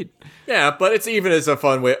want to eat. Yeah, but it's even as a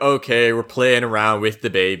fun way, okay, we're playing around with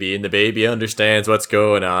the baby, and the baby understands what's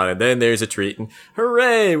going on, and then there's a treat, and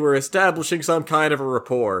hooray, we're establishing some kind of a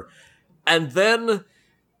rapport. And then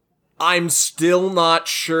I'm still not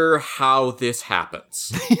sure how this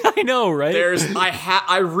happens. I know, right?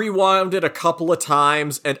 I rewound it a couple of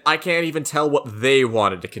times, and I can't even tell what they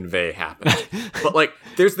wanted to convey happened. But, like,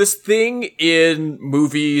 there's this thing in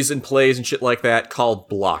movies and plays and shit like that called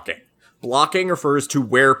blocking. Blocking refers to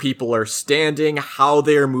where people are standing, how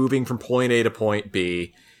they're moving from point A to point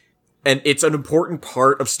B. And it's an important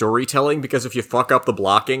part of storytelling, because if you fuck up the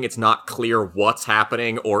blocking, it's not clear what's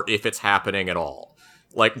happening or if it's happening at all.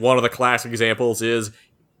 Like, one of the classic examples is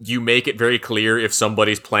you make it very clear if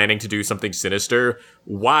somebody's planning to do something sinister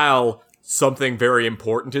while something very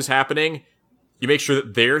important is happening. You make sure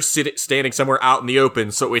that they're standing somewhere out in the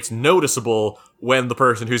open so it's noticeable when the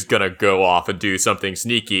person who's gonna go off and do something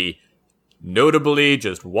sneaky notably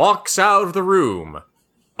just walks out of the room.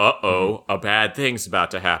 A bad thing's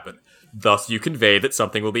about to happen. Thus, you convey that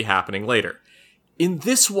something will be happening later. In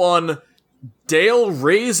this one, Dale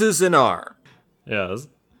raises an arm. Yes.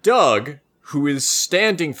 Doug, who is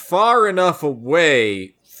standing far enough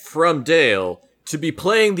away from Dale to be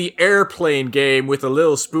playing the airplane game with a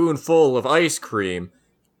little spoonful of ice cream,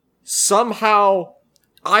 somehow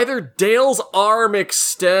either Dale's arm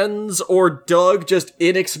extends or Doug just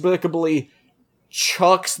inexplicably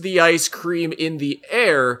chucks the ice cream in the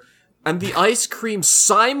air, and the ice cream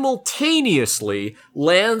simultaneously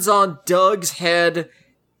lands on Doug's head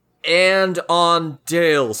and on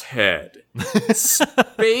Dale's head.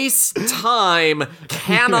 Space-time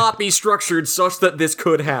cannot be structured such that this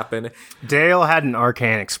could happen. Dale had an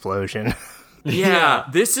arcane explosion. Yeah,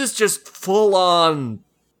 this is just full-on...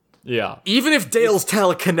 Yeah. Even if Dale's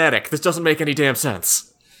telekinetic, this doesn't make any damn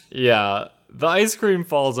sense. Yeah. The ice cream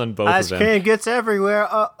falls on both Ice of them. cream gets everywhere.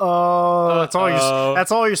 That's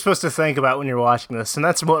all you're supposed to think about when you're watching this, and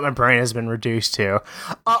that's what my brain has been reduced to.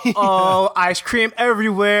 Ice cream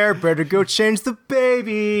everywhere. Better go change the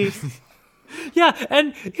baby. Yeah,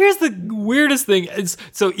 and here's the weirdest thing.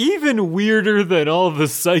 So even weirder than all the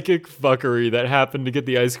psychic fuckery that happened to get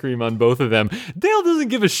the ice cream on both of them, Dale doesn't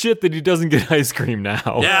give a shit that he doesn't get ice cream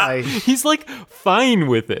now. Yeah. He's like fine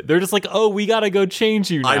with it. They're just like, oh, we gotta go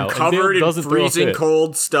change you now. I'm covered in doesn't throw a freezing fit.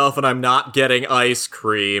 cold stuff and I'm not getting ice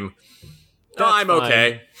cream. I'm fine.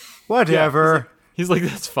 okay. Whatever. He's like,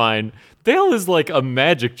 that's fine. Dale is like a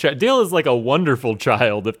magic child. Dale is like a wonderful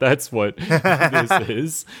child, if that's what this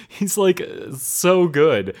is. He's like so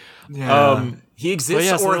good. Yeah. He exists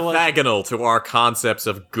yeah, so orthogonal to our concepts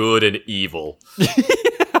of good and evil.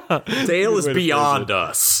 Dale is beyond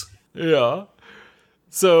us. Yeah.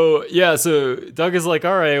 So Doug is like,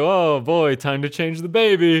 all right, oh boy, time to change the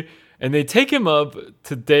baby. And they take him up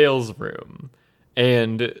to Dale's room.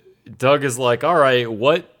 And Doug is like, all right,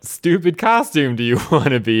 what stupid costume do you want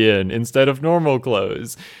to be in instead of normal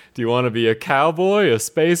clothes? Do you want to be a cowboy, a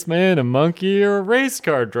spaceman, a monkey, or a race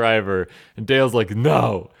car driver? And Dale's like,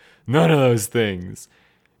 no, none of those things.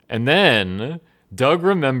 And then Doug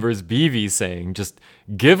remembers Beavy saying, just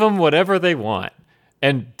give them whatever they want.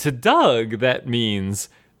 And to Doug, that means,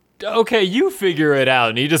 okay, you figure it out.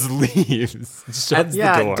 And he just leaves. Shuts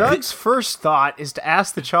the door. Doug's first thought is to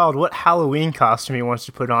ask the child what Halloween costume he wants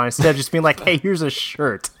to put on instead of just being like, hey, here's a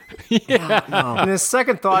shirt. Yeah. And his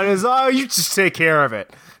second thought is, oh, you just take care of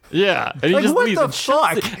it. Yeah. And he Like, just what leaves the and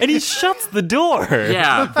shuts fuck? and he shuts the door.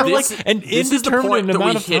 Yeah, For this, like an this is the point indeterminate that we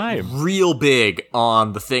amount of hit time. real big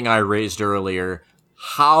on the thing I raised earlier.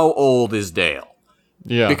 How old is Dale?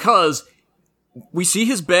 Yeah. Because we see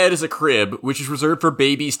his bed as a crib, which is reserved for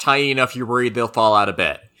babies tiny enough you're worried they'll fall out of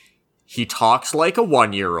bed. He talks like a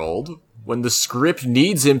 1-year-old. When the script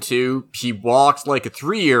needs him to, he walks like a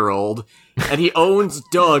 3-year-old. And he owns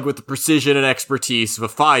Doug with the precision and expertise of a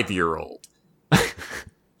 5-year-old.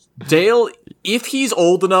 Dale, if he's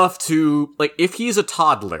old enough to, like, if he's a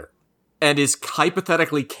toddler and is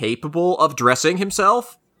hypothetically capable of dressing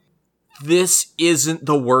himself, this isn't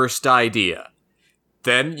the worst idea.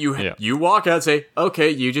 Then you walk out and say, okay,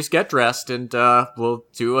 you just get dressed and we'll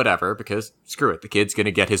do whatever, because screw it, the kid's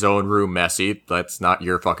gonna get his own room messy, that's not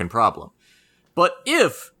your fucking problem. But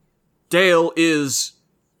if Dale is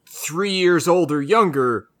 3 years old or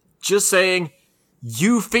younger, just saying,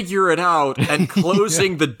 you figure it out, and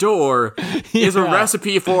closing the door is a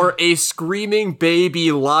recipe for a screaming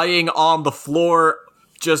baby lying on the floor,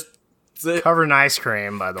 just Covered in ice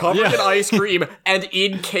cream, by the way. covered in ice cream and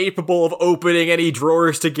incapable of opening any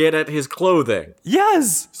drawers to get at his clothing.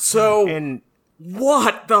 Yes. So, In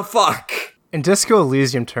what the fuck? in Disco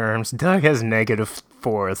Elysium terms, Doug has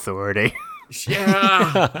 -4 authority.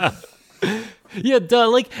 Yeah. Yeah,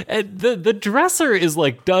 Doug, like the dresser is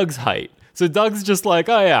like Doug's height. So Doug's just like,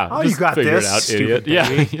 oh yeah, Oh, just you got figure this, it out, stupid idiot.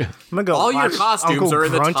 baby. Yeah. I'm gonna go All your watch costumes Uncle are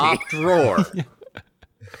in the Grunty. top drawer.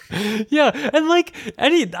 Yeah, and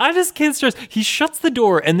I just can't stress. He shuts the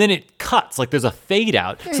door and then it cuts. Like there's a fade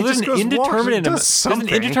out. Yeah, so he there's just an goes walks and indeterminate. does There's an something.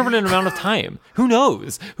 indeterminate amount of time. Who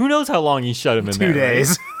knows? Who knows how long he shut him in 2 there?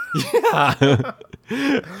 right?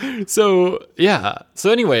 days. So yeah.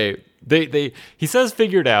 So anyway, he says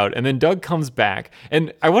figured out, and then Doug comes back,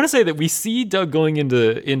 and I want to say that we see Doug going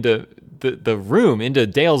into the room, into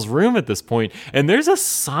Dale's room at this point, and there's a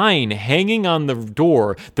sign hanging on the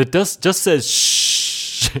door that just says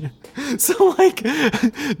shh. So like,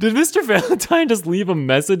 did Mr. Valentine just leave a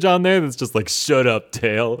message on there that's just like, shut up,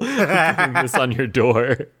 Dale, putting this on your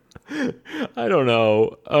door? I don't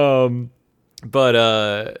know.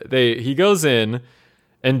 But he goes in,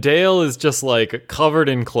 and Dale is just like covered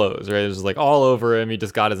in clothes, right? It's just like all over him. He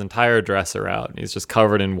just got his entire dresser out, and he's just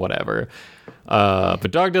covered in whatever.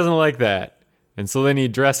 But Doug doesn't like that, and so then he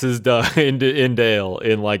dresses Doug in Dale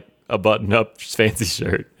in like a button-up fancy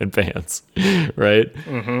shirt and pants, right?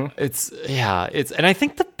 Mm-hmm. And I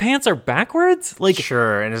think the pants are backwards. Like,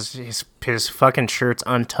 Sure, and his fucking shirt's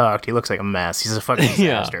untucked. He looks like a mess. He's a fucking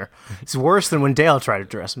disaster. It's worse than when Dale tried to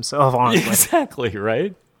dress himself, honestly. exactly,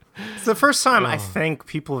 right? It's the first time I think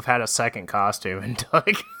people have had a second costume in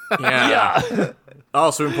Doug. Yeah.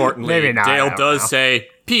 Also importantly, Maybe not, I Dale don't does know. say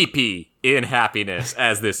pee-pee in happiness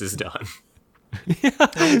as this is done. Yeah,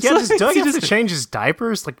 does Doug have to change his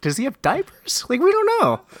diapers? Like, does he have diapers? Like, we don't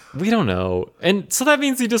know. We don't know. And so that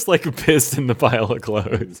means he just like pissed in the pile of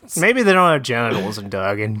clothes. Maybe they don't have genitals in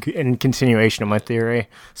Doug, in continuation of my theory.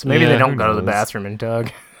 So maybe Yeah, they who don't go to the knows? bathroom in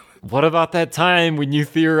Doug. What about that time when you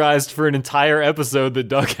theorized for an entire episode that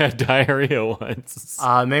Doug had diarrhea once?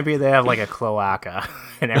 Maybe they have like a cloaca,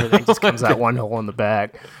 and everything just comes out one hole in the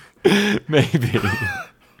back. Maybe.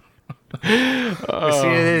 See,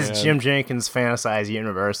 it is Jim Jenkins' fantasized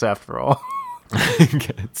universe, after all.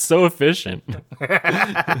 It's so efficient.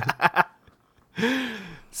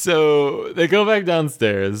 So they go back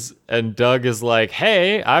downstairs, and Doug is like,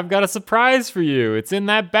 hey, I've got a surprise for you. It's in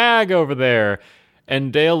that bag over there.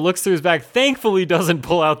 And Dale looks through his bag, thankfully doesn't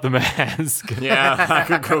pull out the mask. Yeah, that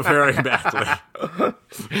could go very badly.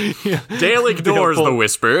 Dale ignores the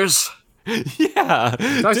whispers. Yeah.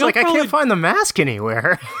 Doug's Dale like, I probably- can't find the mask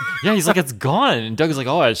anywhere. Yeah, he's like, it's gone. And Doug is like,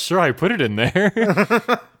 oh, sure, I put it in there.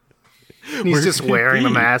 He's just wearing the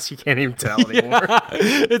mask. You can't even tell anymore.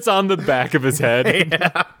 It's on the back of his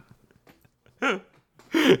head.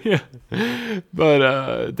 Yeah.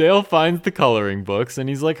 But Dale finds the coloring books and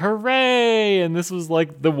he's like, hooray! And this was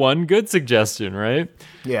like the one good suggestion, right?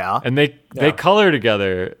 Yeah. And they color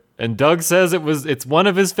together. And Doug says it's one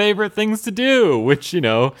of his favorite things to do, which, he's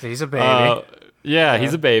a baby.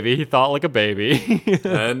 He's a baby. He thought like a baby.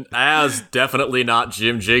 And as definitely not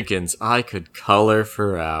Jim Jenkins, I could color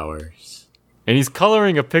for hours. And he's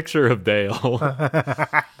coloring a picture of Dale.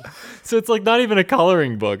 So it's like not even a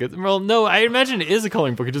coloring book. I imagine it is a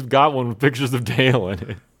coloring book. It just got one with pictures of Dale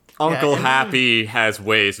in it. Uncle Happy has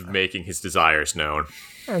ways of making his desires known.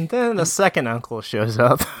 And then the second uncle shows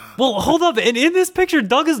up. Well, hold up. And in this picture,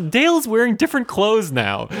 Dale is wearing different clothes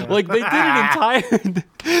now. Like they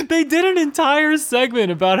did an entire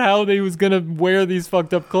segment about how they was gonna wear these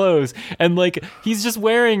fucked up clothes, and like he's just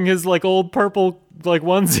wearing his like old purple like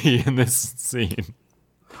onesie in this scene.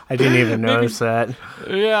 I didn't even notice that.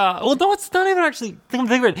 Yeah. Well, no, it's not even actually.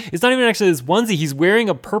 Think of it. It's not even actually this onesie. He's wearing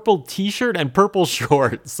a purple T-shirt and purple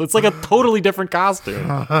shorts. So it's like a totally different costume.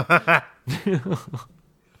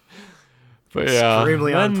 But yeah,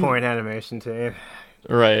 extremely on point animation team.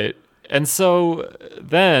 Right. And so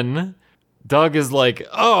then Doug is like,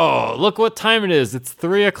 "Oh, look what time it is! It's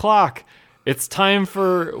 3:00. It's time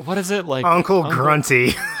for what is it like? Uncle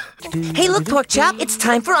Grunty." Hey, look, Pork Chop! It's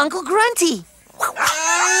time for Uncle Grunty. Welcome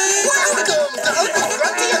to Uncle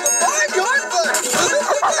Grunty and the Barnyard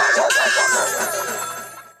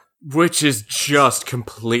Bunch! Which is just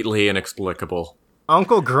completely inexplicable.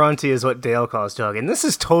 Uncle Grunty is what Dale calls Doug, and this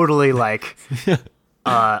is totally like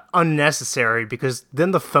unnecessary because then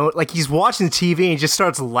the phone, like he's watching TV and he just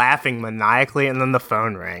starts laughing maniacally, and then the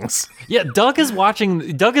phone rings. Yeah, Doug is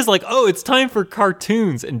like, oh, it's time for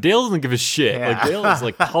cartoons, and Dale doesn't give a shit. Yeah. Like Dale is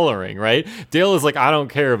like coloring, right? Dale is like, I don't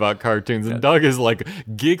care about cartoons, and Doug is like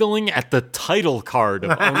giggling at the title card of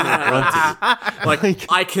Uncle Grunty. Like,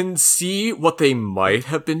 I can see what they might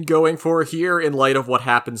have been going for here in light of what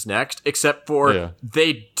happens next, except for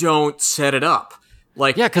they don't set it up.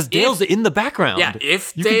 Like, yeah, because Dale's in the background. Yeah,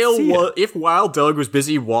 if while Doug was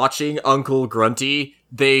busy watching Uncle Grunty,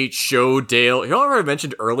 they show Dale. You know what I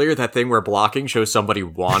mentioned earlier? That thing where blocking shows somebody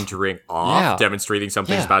wandering off, demonstrating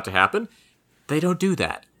something's about to happen. They don't do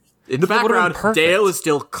that. In the background, Dale is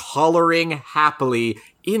still coloring happily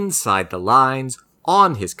inside the lines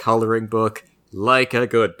on his coloring book, like a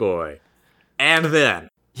good boy. And then,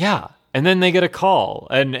 and then they get a call,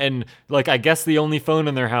 and like I guess the only phone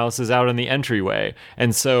in their house is out in the entryway,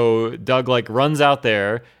 and so Doug like runs out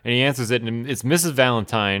there and he answers it, and it's Mrs.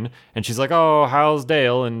 Valentine, and she's like, "Oh, how's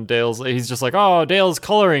Dale?" And he's just like, "Oh, Dale's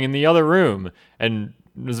coloring in the other room," and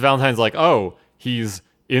Mrs. Valentine's like, "Oh, he's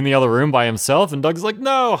in the other room by himself," and Doug's like,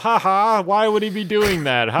 "No, haha, why would he be doing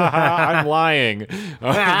that? Haha, I'm lying."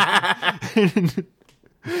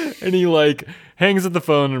 And he like hangs up the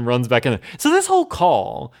phone and runs back in there. So this whole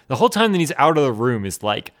call, the whole time that he's out of the room is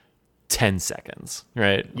like 10 seconds,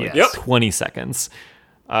 right? Like 20 seconds.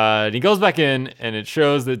 And he goes back in and it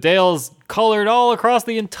shows that Dale's colored all across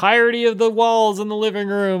the entirety of the walls in the living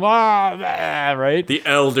room. Right? The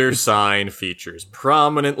elder sign features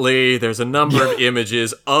prominently. There's a number of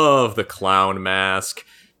images of the clown mask.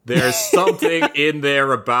 There's something in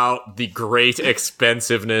there about the great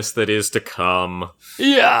expensiveness that is to come.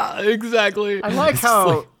 Yeah, exactly. I like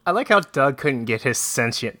how Doug couldn't get his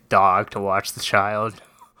sentient dog to watch the child.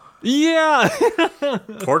 Yeah.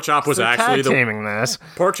 Pork Chop was actually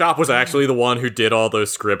Pork Chop was actually the one who did all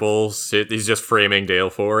those scribbles. He's just framing Dale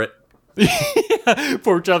for it.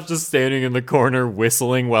 Pork Chop's just standing in the corner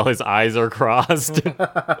whistling while his eyes are crossed.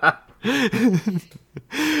 And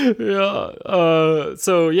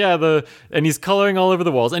he's coloring all over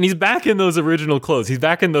the walls, and he's back in those original clothes. He's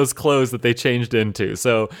back in those clothes that they changed into.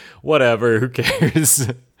 So whatever, who cares?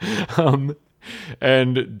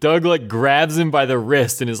 And Doug like grabs him by the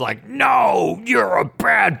wrist and is like, "No, you're a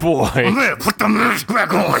bad boy. I'm gonna put the mask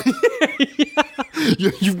back on."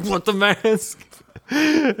 You want the mask?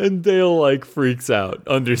 And Dale like freaks out,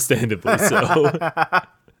 understandably so.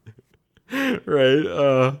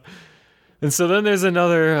 Right. And so then there's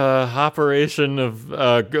another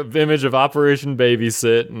image of Operation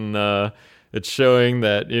Babysit, and it's showing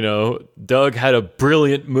that, Doug had a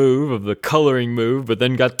brilliant move of the coloring move, but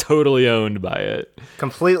then got totally owned by it.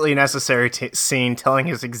 Completely necessary scene telling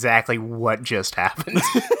us exactly what just happened.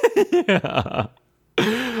 Yeah.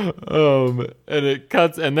 And it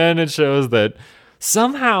cuts, and then it shows that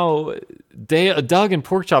somehow Doug and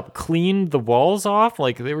Porkchop cleaned the walls off.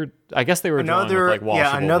 Like I guess they were drawing with like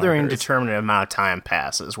washable another markers. indeterminate amount of time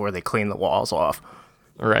passes where they clean the walls off.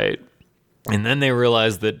 Right. And then they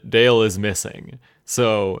realize that Dale is missing.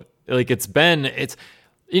 So, like, it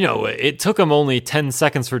took him only 10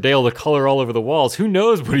 seconds for Dale to color all over the walls. Who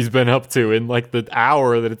knows what he's been up to in, like, the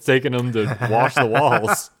hour that it's taken him to wash the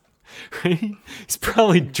walls. He's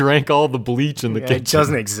probably drank all the bleach in the kitchen. It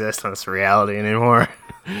doesn't exist in this reality anymore.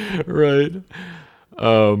 Right.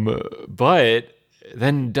 But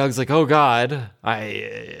then Doug's like, oh, God,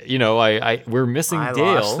 we're missing I Dale.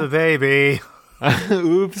 lost the baby.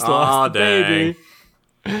 Oops, lost the baby.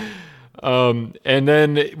 And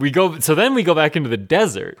then we go back into the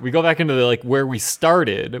desert. We go back into where we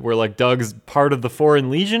started, where like Doug's part of the Foreign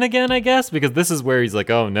Legion again, I guess, because this is where he's like,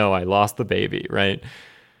 oh no, I lost the baby, right?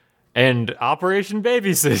 And Operation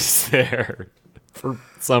Babysit is there for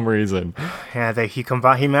some reason. Yeah, he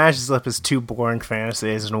mashes up his 2 boring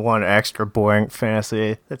fantasies into 1 extra boring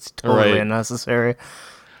fantasy. That's totally unnecessary.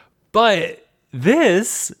 But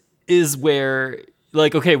this is where,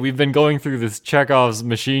 like, okay, we've been going through this Chekhov's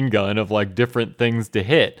machine gun of like different things to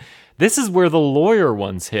hit. This is where the lawyer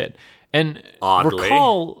ones hit. And Oddly.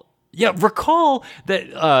 recall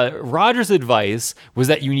that Roger's advice was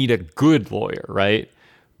that you need a good lawyer, right?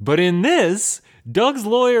 But in this, Doug's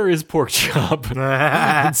lawyer is Porkchop.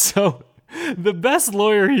 And so the best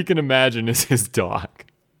lawyer he can imagine is his dog.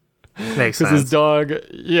 Makes sense. Because his dog,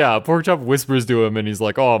 Porkchop whispers to him and he's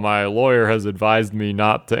like, oh, my lawyer has advised me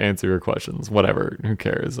not to answer your questions. Whatever. Who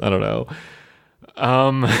cares? I don't know.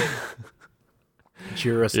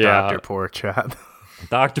 Juris Yeah. Dr. Porkchop.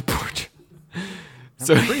 Dr. Porkchop.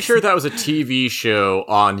 So I'm pretty sure that was a TV show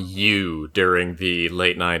on You during the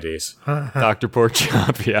late 90s. Dr.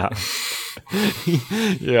 Porkchop, yeah.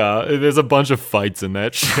 Yeah, there's a bunch of fights in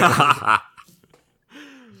that show.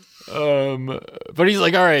 But he's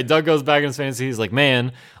like, all right, Doug goes back in his fantasy. He's like,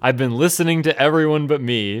 man, I've been listening to everyone but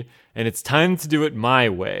me, and it's time to do it my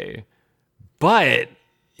way. But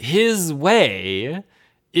his way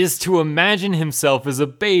is to imagine himself as a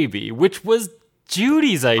baby, which was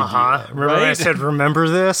Judy's idea. Remember when I said, remember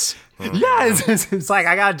this? Yeah, It's like,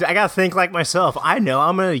 I gotta think like myself. I know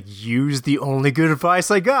I'm gonna use the only good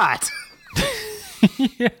advice I got.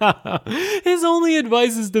 Yeah. His only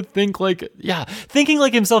advice is to thinking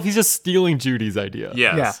like himself. He's just stealing Judy's idea.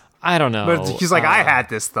 Yes. Yeah. I don't know. But he's like, I had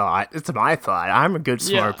this thought. It's my thought. I'm a good,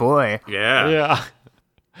 smart boy. Yeah. Yeah.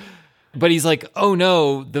 But he's like, oh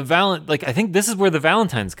no, I think this is where the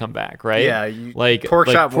Valentines come back, right? Yeah,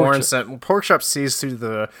 Porkchop warns them. Porkchop sees through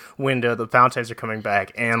the window the Valentines are coming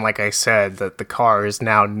back, and like I said, that the car is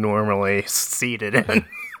now normally seated in,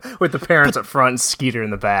 with the parents up front and Skeeter in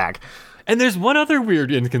the back. And there's one other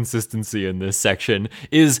weird inconsistency in this section,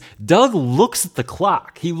 is Doug looks at the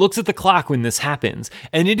clock. He looks at the clock when this happens,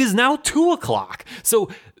 and it is now 2:00.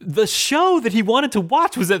 So the show that he wanted to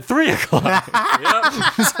watch was at 3:00.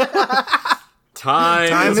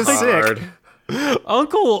 Time is hard. Sick.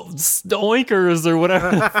 Uncle Stoinkers or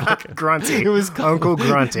whatever the fuck. Grunty. It was Uncle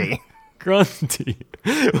Grunty. Grunty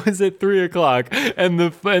was at 3:00, and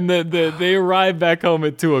they arrive back home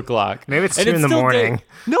at 2:00. Maybe it's And 2 in the still morning.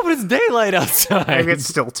 No, but it's daylight outside. Maybe it's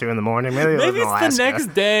still 2 in the morning. Maybe they live in it's Alaska. the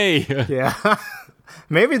next day. Yeah.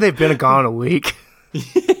 Maybe they've been gone a week.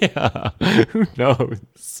 Yeah, who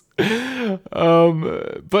knows?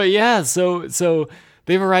 But yeah, so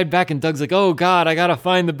they've arrived back, and Doug's like, "Oh God, I gotta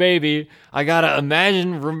find the baby. I gotta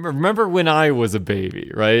imagine. Remember when I was a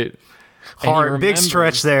baby, right?" Hard, big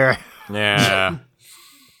stretch there. Yeah.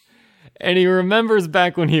 And he remembers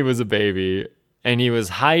back when he was a baby, and he was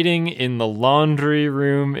hiding in the laundry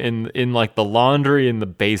room, in like the laundry in the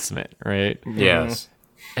basement, right? Yes.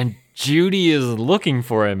 And Judy is looking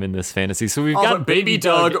for him in this fantasy. So we've Also, got Baby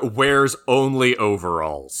Doug wears only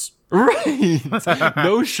overalls. Right.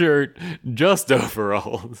 No shirt, just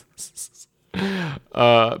overalls.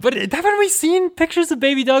 But haven't we seen pictures of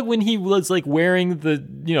Baby Doug when he was like wearing the,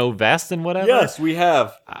 vest and whatever? we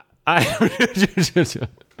have.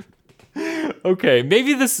 Okay,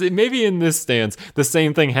 maybe in this stance, the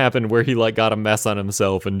same thing happened where he like got a mess on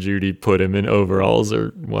himself and Judy put him in overalls or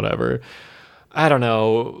whatever. I don't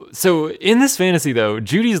know. So in this fantasy though,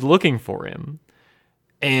 Judy's looking for him,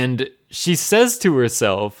 and she says to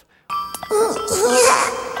herself, Doug!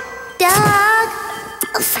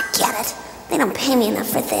 Oh, forget it. They don't pay me enough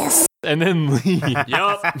for this. and then leaves.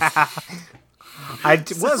 Yup. I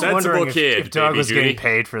was wondering kid, if Doug Baby was Judy. getting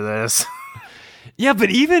paid for this. Yeah, but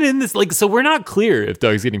even in this, so we're not clear if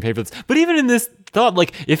Doug's getting paid for this. But even in this thought,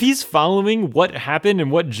 if he's following what happened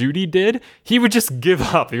and what Judy did, he would just give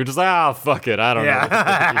up. He would just fuck it, I don't know what the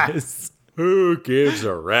fuck it is. Who gives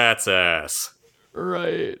a rat's ass?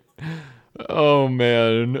 Right. Oh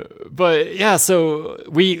man. But yeah, so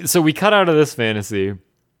we cut out of this fantasy,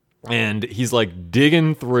 and he's like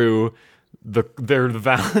digging through the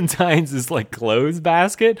Valentine's is like clothes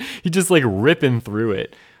basket. He just like ripping through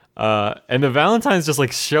it. And the Valentines just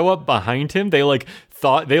like show up behind him. They like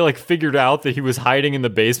figured out that he was hiding in the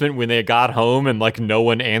basement when they got home, and like no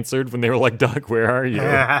one answered when they were like, Doug, where are you?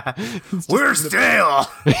 Where's Dale?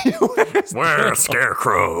 Where's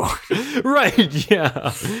Scarecrow? Right,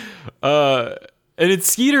 yeah. And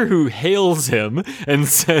it's Skeeter who hails him and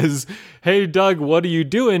says, hey, Doug, what are you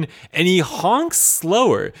doing? And he honks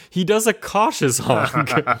slower. He does a cautious honk.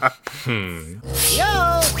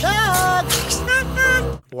 Yo, Doug!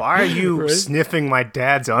 Why are you sniffing my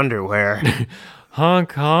dad's underwear?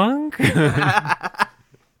 Honk, honk. Can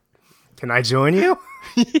I join you?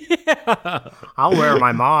 Yeah. I'll wear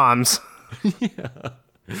my mom's.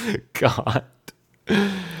 God.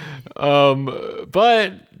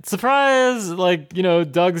 But surprise, like, you know,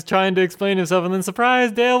 Doug's trying to explain himself, and then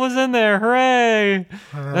surprise, Dale was in there. Hooray!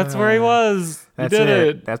 That's where he was. He did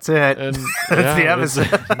it. That's it. And That's the episode.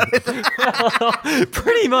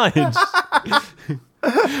 Pretty much.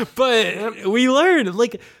 But we learn,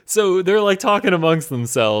 like, so they're like talking amongst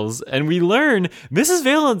themselves, and we learn Mrs.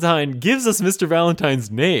 Valentine gives us Mr. Valentine's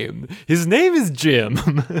name. His name is Jim.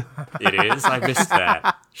 It is? I missed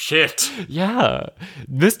that. Shit. Yeah.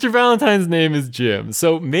 Mr. Valentine's name is Jim.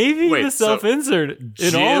 So maybe Wait, the self-insert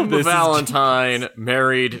in all of Jim this Valentine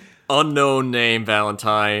married unknown name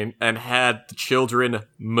Valentine and had the children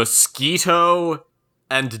Mosquito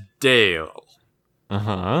and Dale.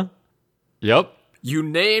 Uh-huh. Yep. You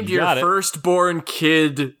named your Got it. firstborn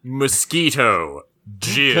kid Mosquito.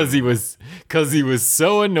 Jim. Cause he was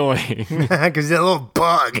so annoying. Because he's a little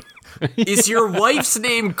bug. Is your wife's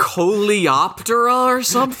name Coleoptera or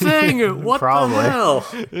something? What Probably. the hell?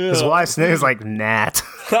 His wife's name is like Nat.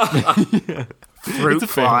 Fruit It's a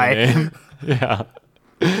fly. family name. Yeah.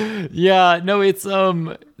 Yeah, no, it's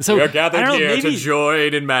so We are gathered I don't know, here maybe, to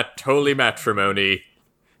join in holy matrimony.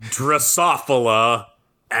 Drosophila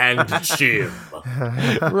and Jim.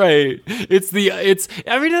 right.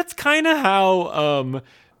 I mean, that's kind of how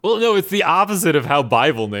well, no, it's the opposite of how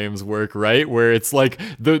Bible names work, right? Where it's like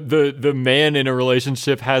the man in a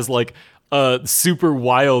relationship has like a super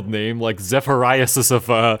wild name like Zephaniah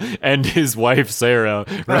Sisapha and his wife Sarah,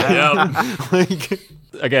 right? Yep. Like,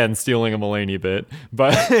 again, stealing a Mulaney bit,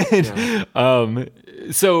 but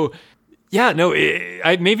so yeah, no,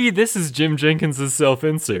 maybe this is Jim Jenkins'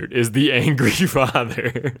 self-insert, is the angry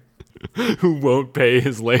father who won't pay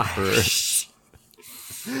his laborers.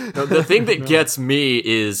 No, the thing that gets me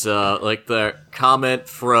is like the comment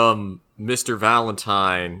from Mr.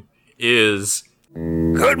 Valentine is,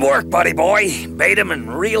 Good work, buddy boy. Bait him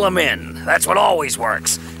and reel him in. That's what always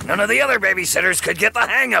works. None of the other babysitters could get the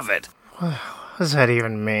hang of it. What does that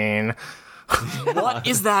even mean? what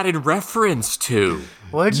is that in reference to?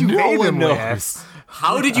 What did you No bait one him knows. with?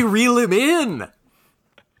 How did you reel him in?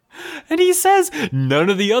 And he says none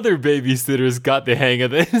of the other babysitters got the hang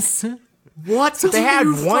of this. What? They had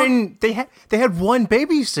one. They had one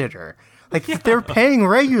babysitter. Like they're paying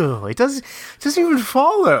regularly. It doesn't even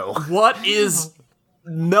follow. What is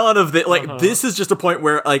none of the like? This is just a point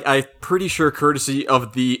where like I'm pretty sure, courtesy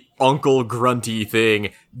of the Uncle Grunty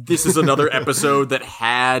thing, this is another episode that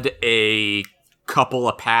had a couple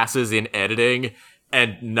of passes in editing,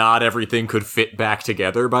 and not everything could fit back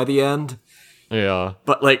together by the end. Yeah.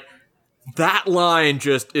 But like that line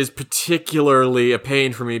just is particularly a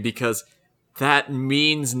pain for me because that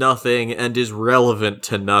means nothing and is relevant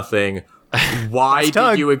to nothing. Why did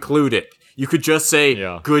Doug. you include it? You could just say,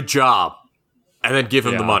 good job, and then give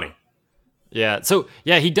him the money. Yeah. So,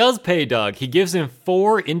 yeah, he does pay Doug. He gives him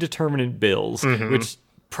 4 indeterminate bills, which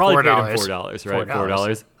probably paid him $4, right?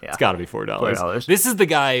 $4. Yeah. It's got to be $4. $4. This is the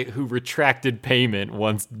guy who retracted payment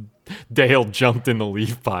once Dale jumped in the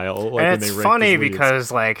leaf pile. Like, And when they it's raked funny his leaves.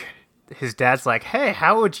 because like his dad's like, "Hey,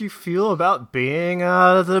 how would you feel about being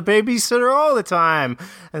the babysitter all the time?"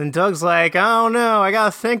 And then Doug's like, "I don't know. I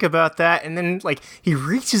gotta think about that." And then like he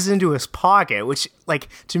reaches into his pocket, which like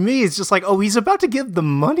to me is just like, oh, he's about to give the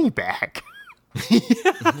money back.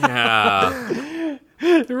 Yeah.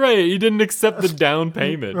 Right, he didn't accept the down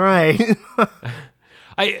payment. Right.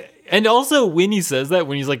 And also when he says that,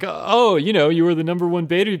 when he's like, oh, you know, you were the number one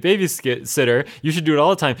babysitter, you should do it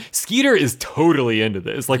all the time. Skeeter is totally into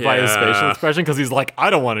this, like by his facial expression, because he's like, I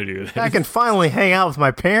don't want to do this. I can finally hang out with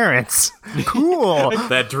my parents. Cool.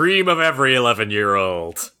 That dream of every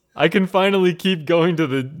 11-year-old. I can finally keep going to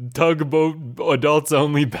the Tugboat adults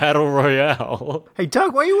only battle royale. Hey,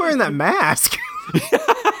 Doug, why are you wearing that mask?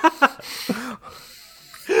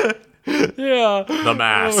 Yeah. The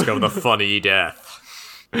mask of the funny death.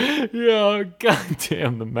 Yeah,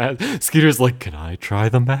 goddamn the mask. Skeeter's like, can I try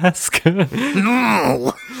the mask?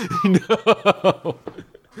 No. No.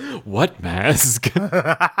 What mask?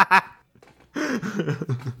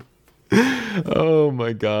 Oh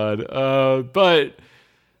my god. But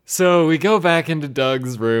so we go back into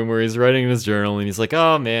Doug's room where he's writing in his journal, and he's like,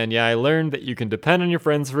 oh man, yeah, I learned that you can depend on your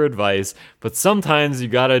friends for advice, but sometimes you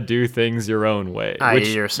gotta do things your own way. Which,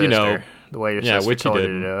 your sister. you know, the way your sister which you told you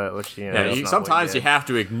didn't. to do it, which, you know, Yeah, that's not what sometimes you did. have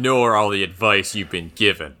to ignore all the advice you've been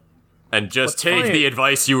given and just take funny- the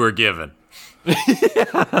advice you were given.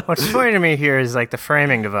 What's funny to me here is like the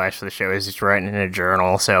framing device for the show is he's writing in a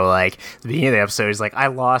journal. So like the beginning of the episode, he's like, "I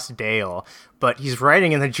lost Dale," but he's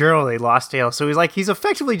writing in the journal they lost Dale. So he's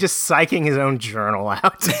effectively just psyching his own journal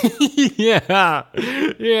out. yeah.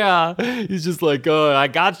 He's just like, oh, I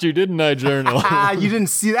got you, didn't I, journal? You didn't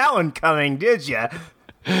see that one coming, did you?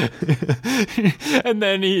 and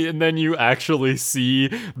then you actually see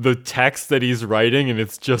the text that he's writing, and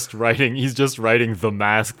he's just writing the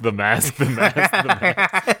mask, the mask, the mask,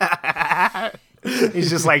 the mask.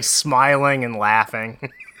 He's just like smiling and laughing.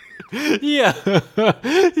 Yeah.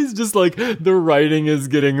 He's just like, the writing is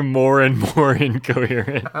getting more and more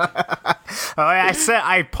incoherent.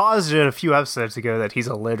 I paused it a few episodes ago that he's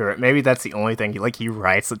illiterate. Maybe that's the only thing he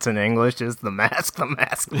writes that's in English is the mask, the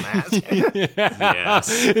mask, the mask. Yes.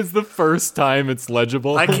 It's the first time it's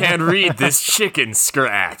legible. I can't read this chicken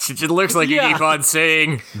scratch. It just looks like you keep on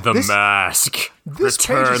saying, the mask. This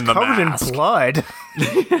Return page is the covered mask. in blood.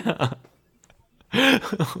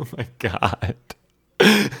 Oh my god.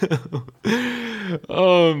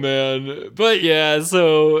 Oh man. But yeah,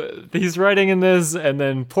 so he's writing in this, and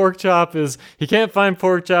then he can't find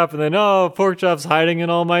Porkchop, and then Porkchop's hiding in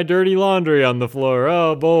all my dirty laundry on the floor.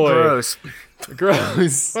 Oh boy.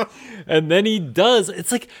 Gross. And then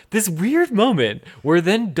it's like this weird moment where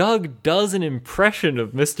then Doug does an impression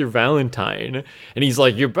of Mr. Valentine, and he's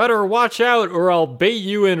like, you better watch out or I'll bait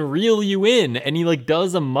you and reel you in. And he like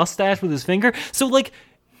does a mustache with his finger. So like,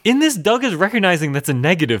 in this, Doug is recognizing that's a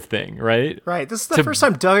negative thing, right? Right. This is the first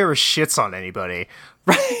time Doug ever shits on anybody.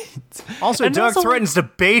 Right. Also, And Doug also, threatens to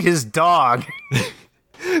bait his dog.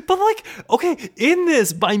 But like, okay, in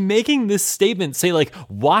this, by making this statement say like,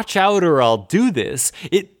 watch out or I'll do this,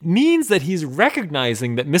 it means that he's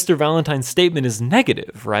recognizing that Mr. Valentine's statement is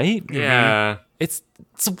negative, right? Yeah.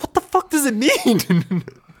 So what the fuck does it mean?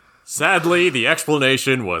 Sadly, the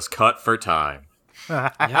explanation was cut for time.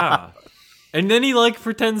 Yeah. And then he like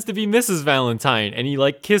pretends to be Mrs. Valentine, and he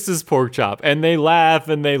like kisses Porkchop, and they laugh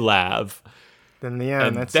and they laugh. Then the end.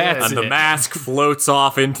 And That's that's it. And the mask floats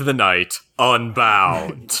off into the night,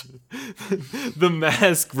 unbound. The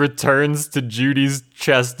mask returns to Judy's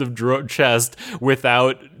chest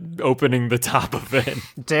without opening the top of it.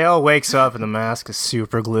 Dale wakes up and the mask is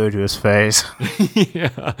super glued to his face.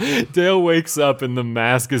 Yeah. Dale wakes up and the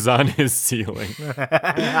mask is on his ceiling.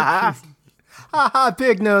 Ha ha,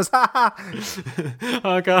 big nose, ha ha.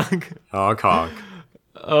 Honk, honk. Honk honk.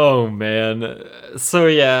 Oh man. So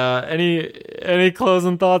yeah, any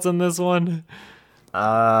closing thoughts on this one?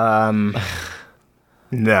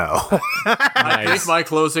 No. I think my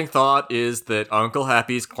closing thought is that Uncle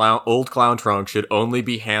Happy's old clown trunk should only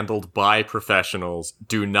be handled by professionals.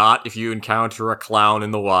 Do not, if you encounter a clown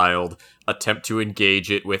in the wild, attempt to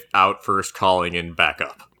engage it without first calling in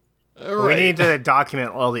backup. We need to document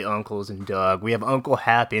all the uncles in Doug. We have Uncle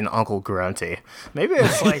Happy and Uncle Grunty. Maybe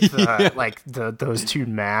it's like those two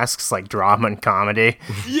masks, like drama and comedy.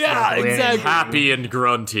 Yeah, exactly. Happy and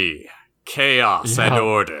grunty. Chaos and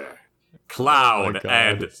order. Clown God.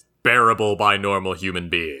 and bearable by normal human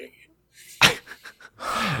being.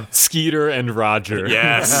 Skeeter and Roger.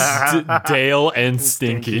 Yes. Dale and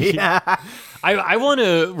Stinky. Yeah. I want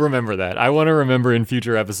to remember that. I want to remember in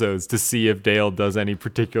future episodes to see if Dale does any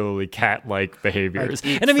particularly cat-like behaviors.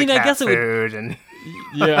 Eats And I mean, the I cat guess it would. food and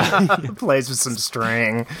Yeah. plays with some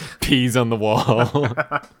string. Peas on the wall.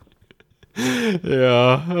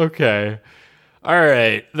 Yeah. Okay. All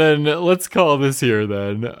right, then let's call this here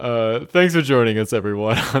then. Thanks for joining us,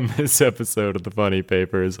 everyone, on this episode of The Funny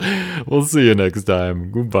Papers. We'll see you next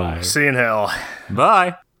time. Goodbye. See you in hell.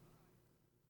 Bye.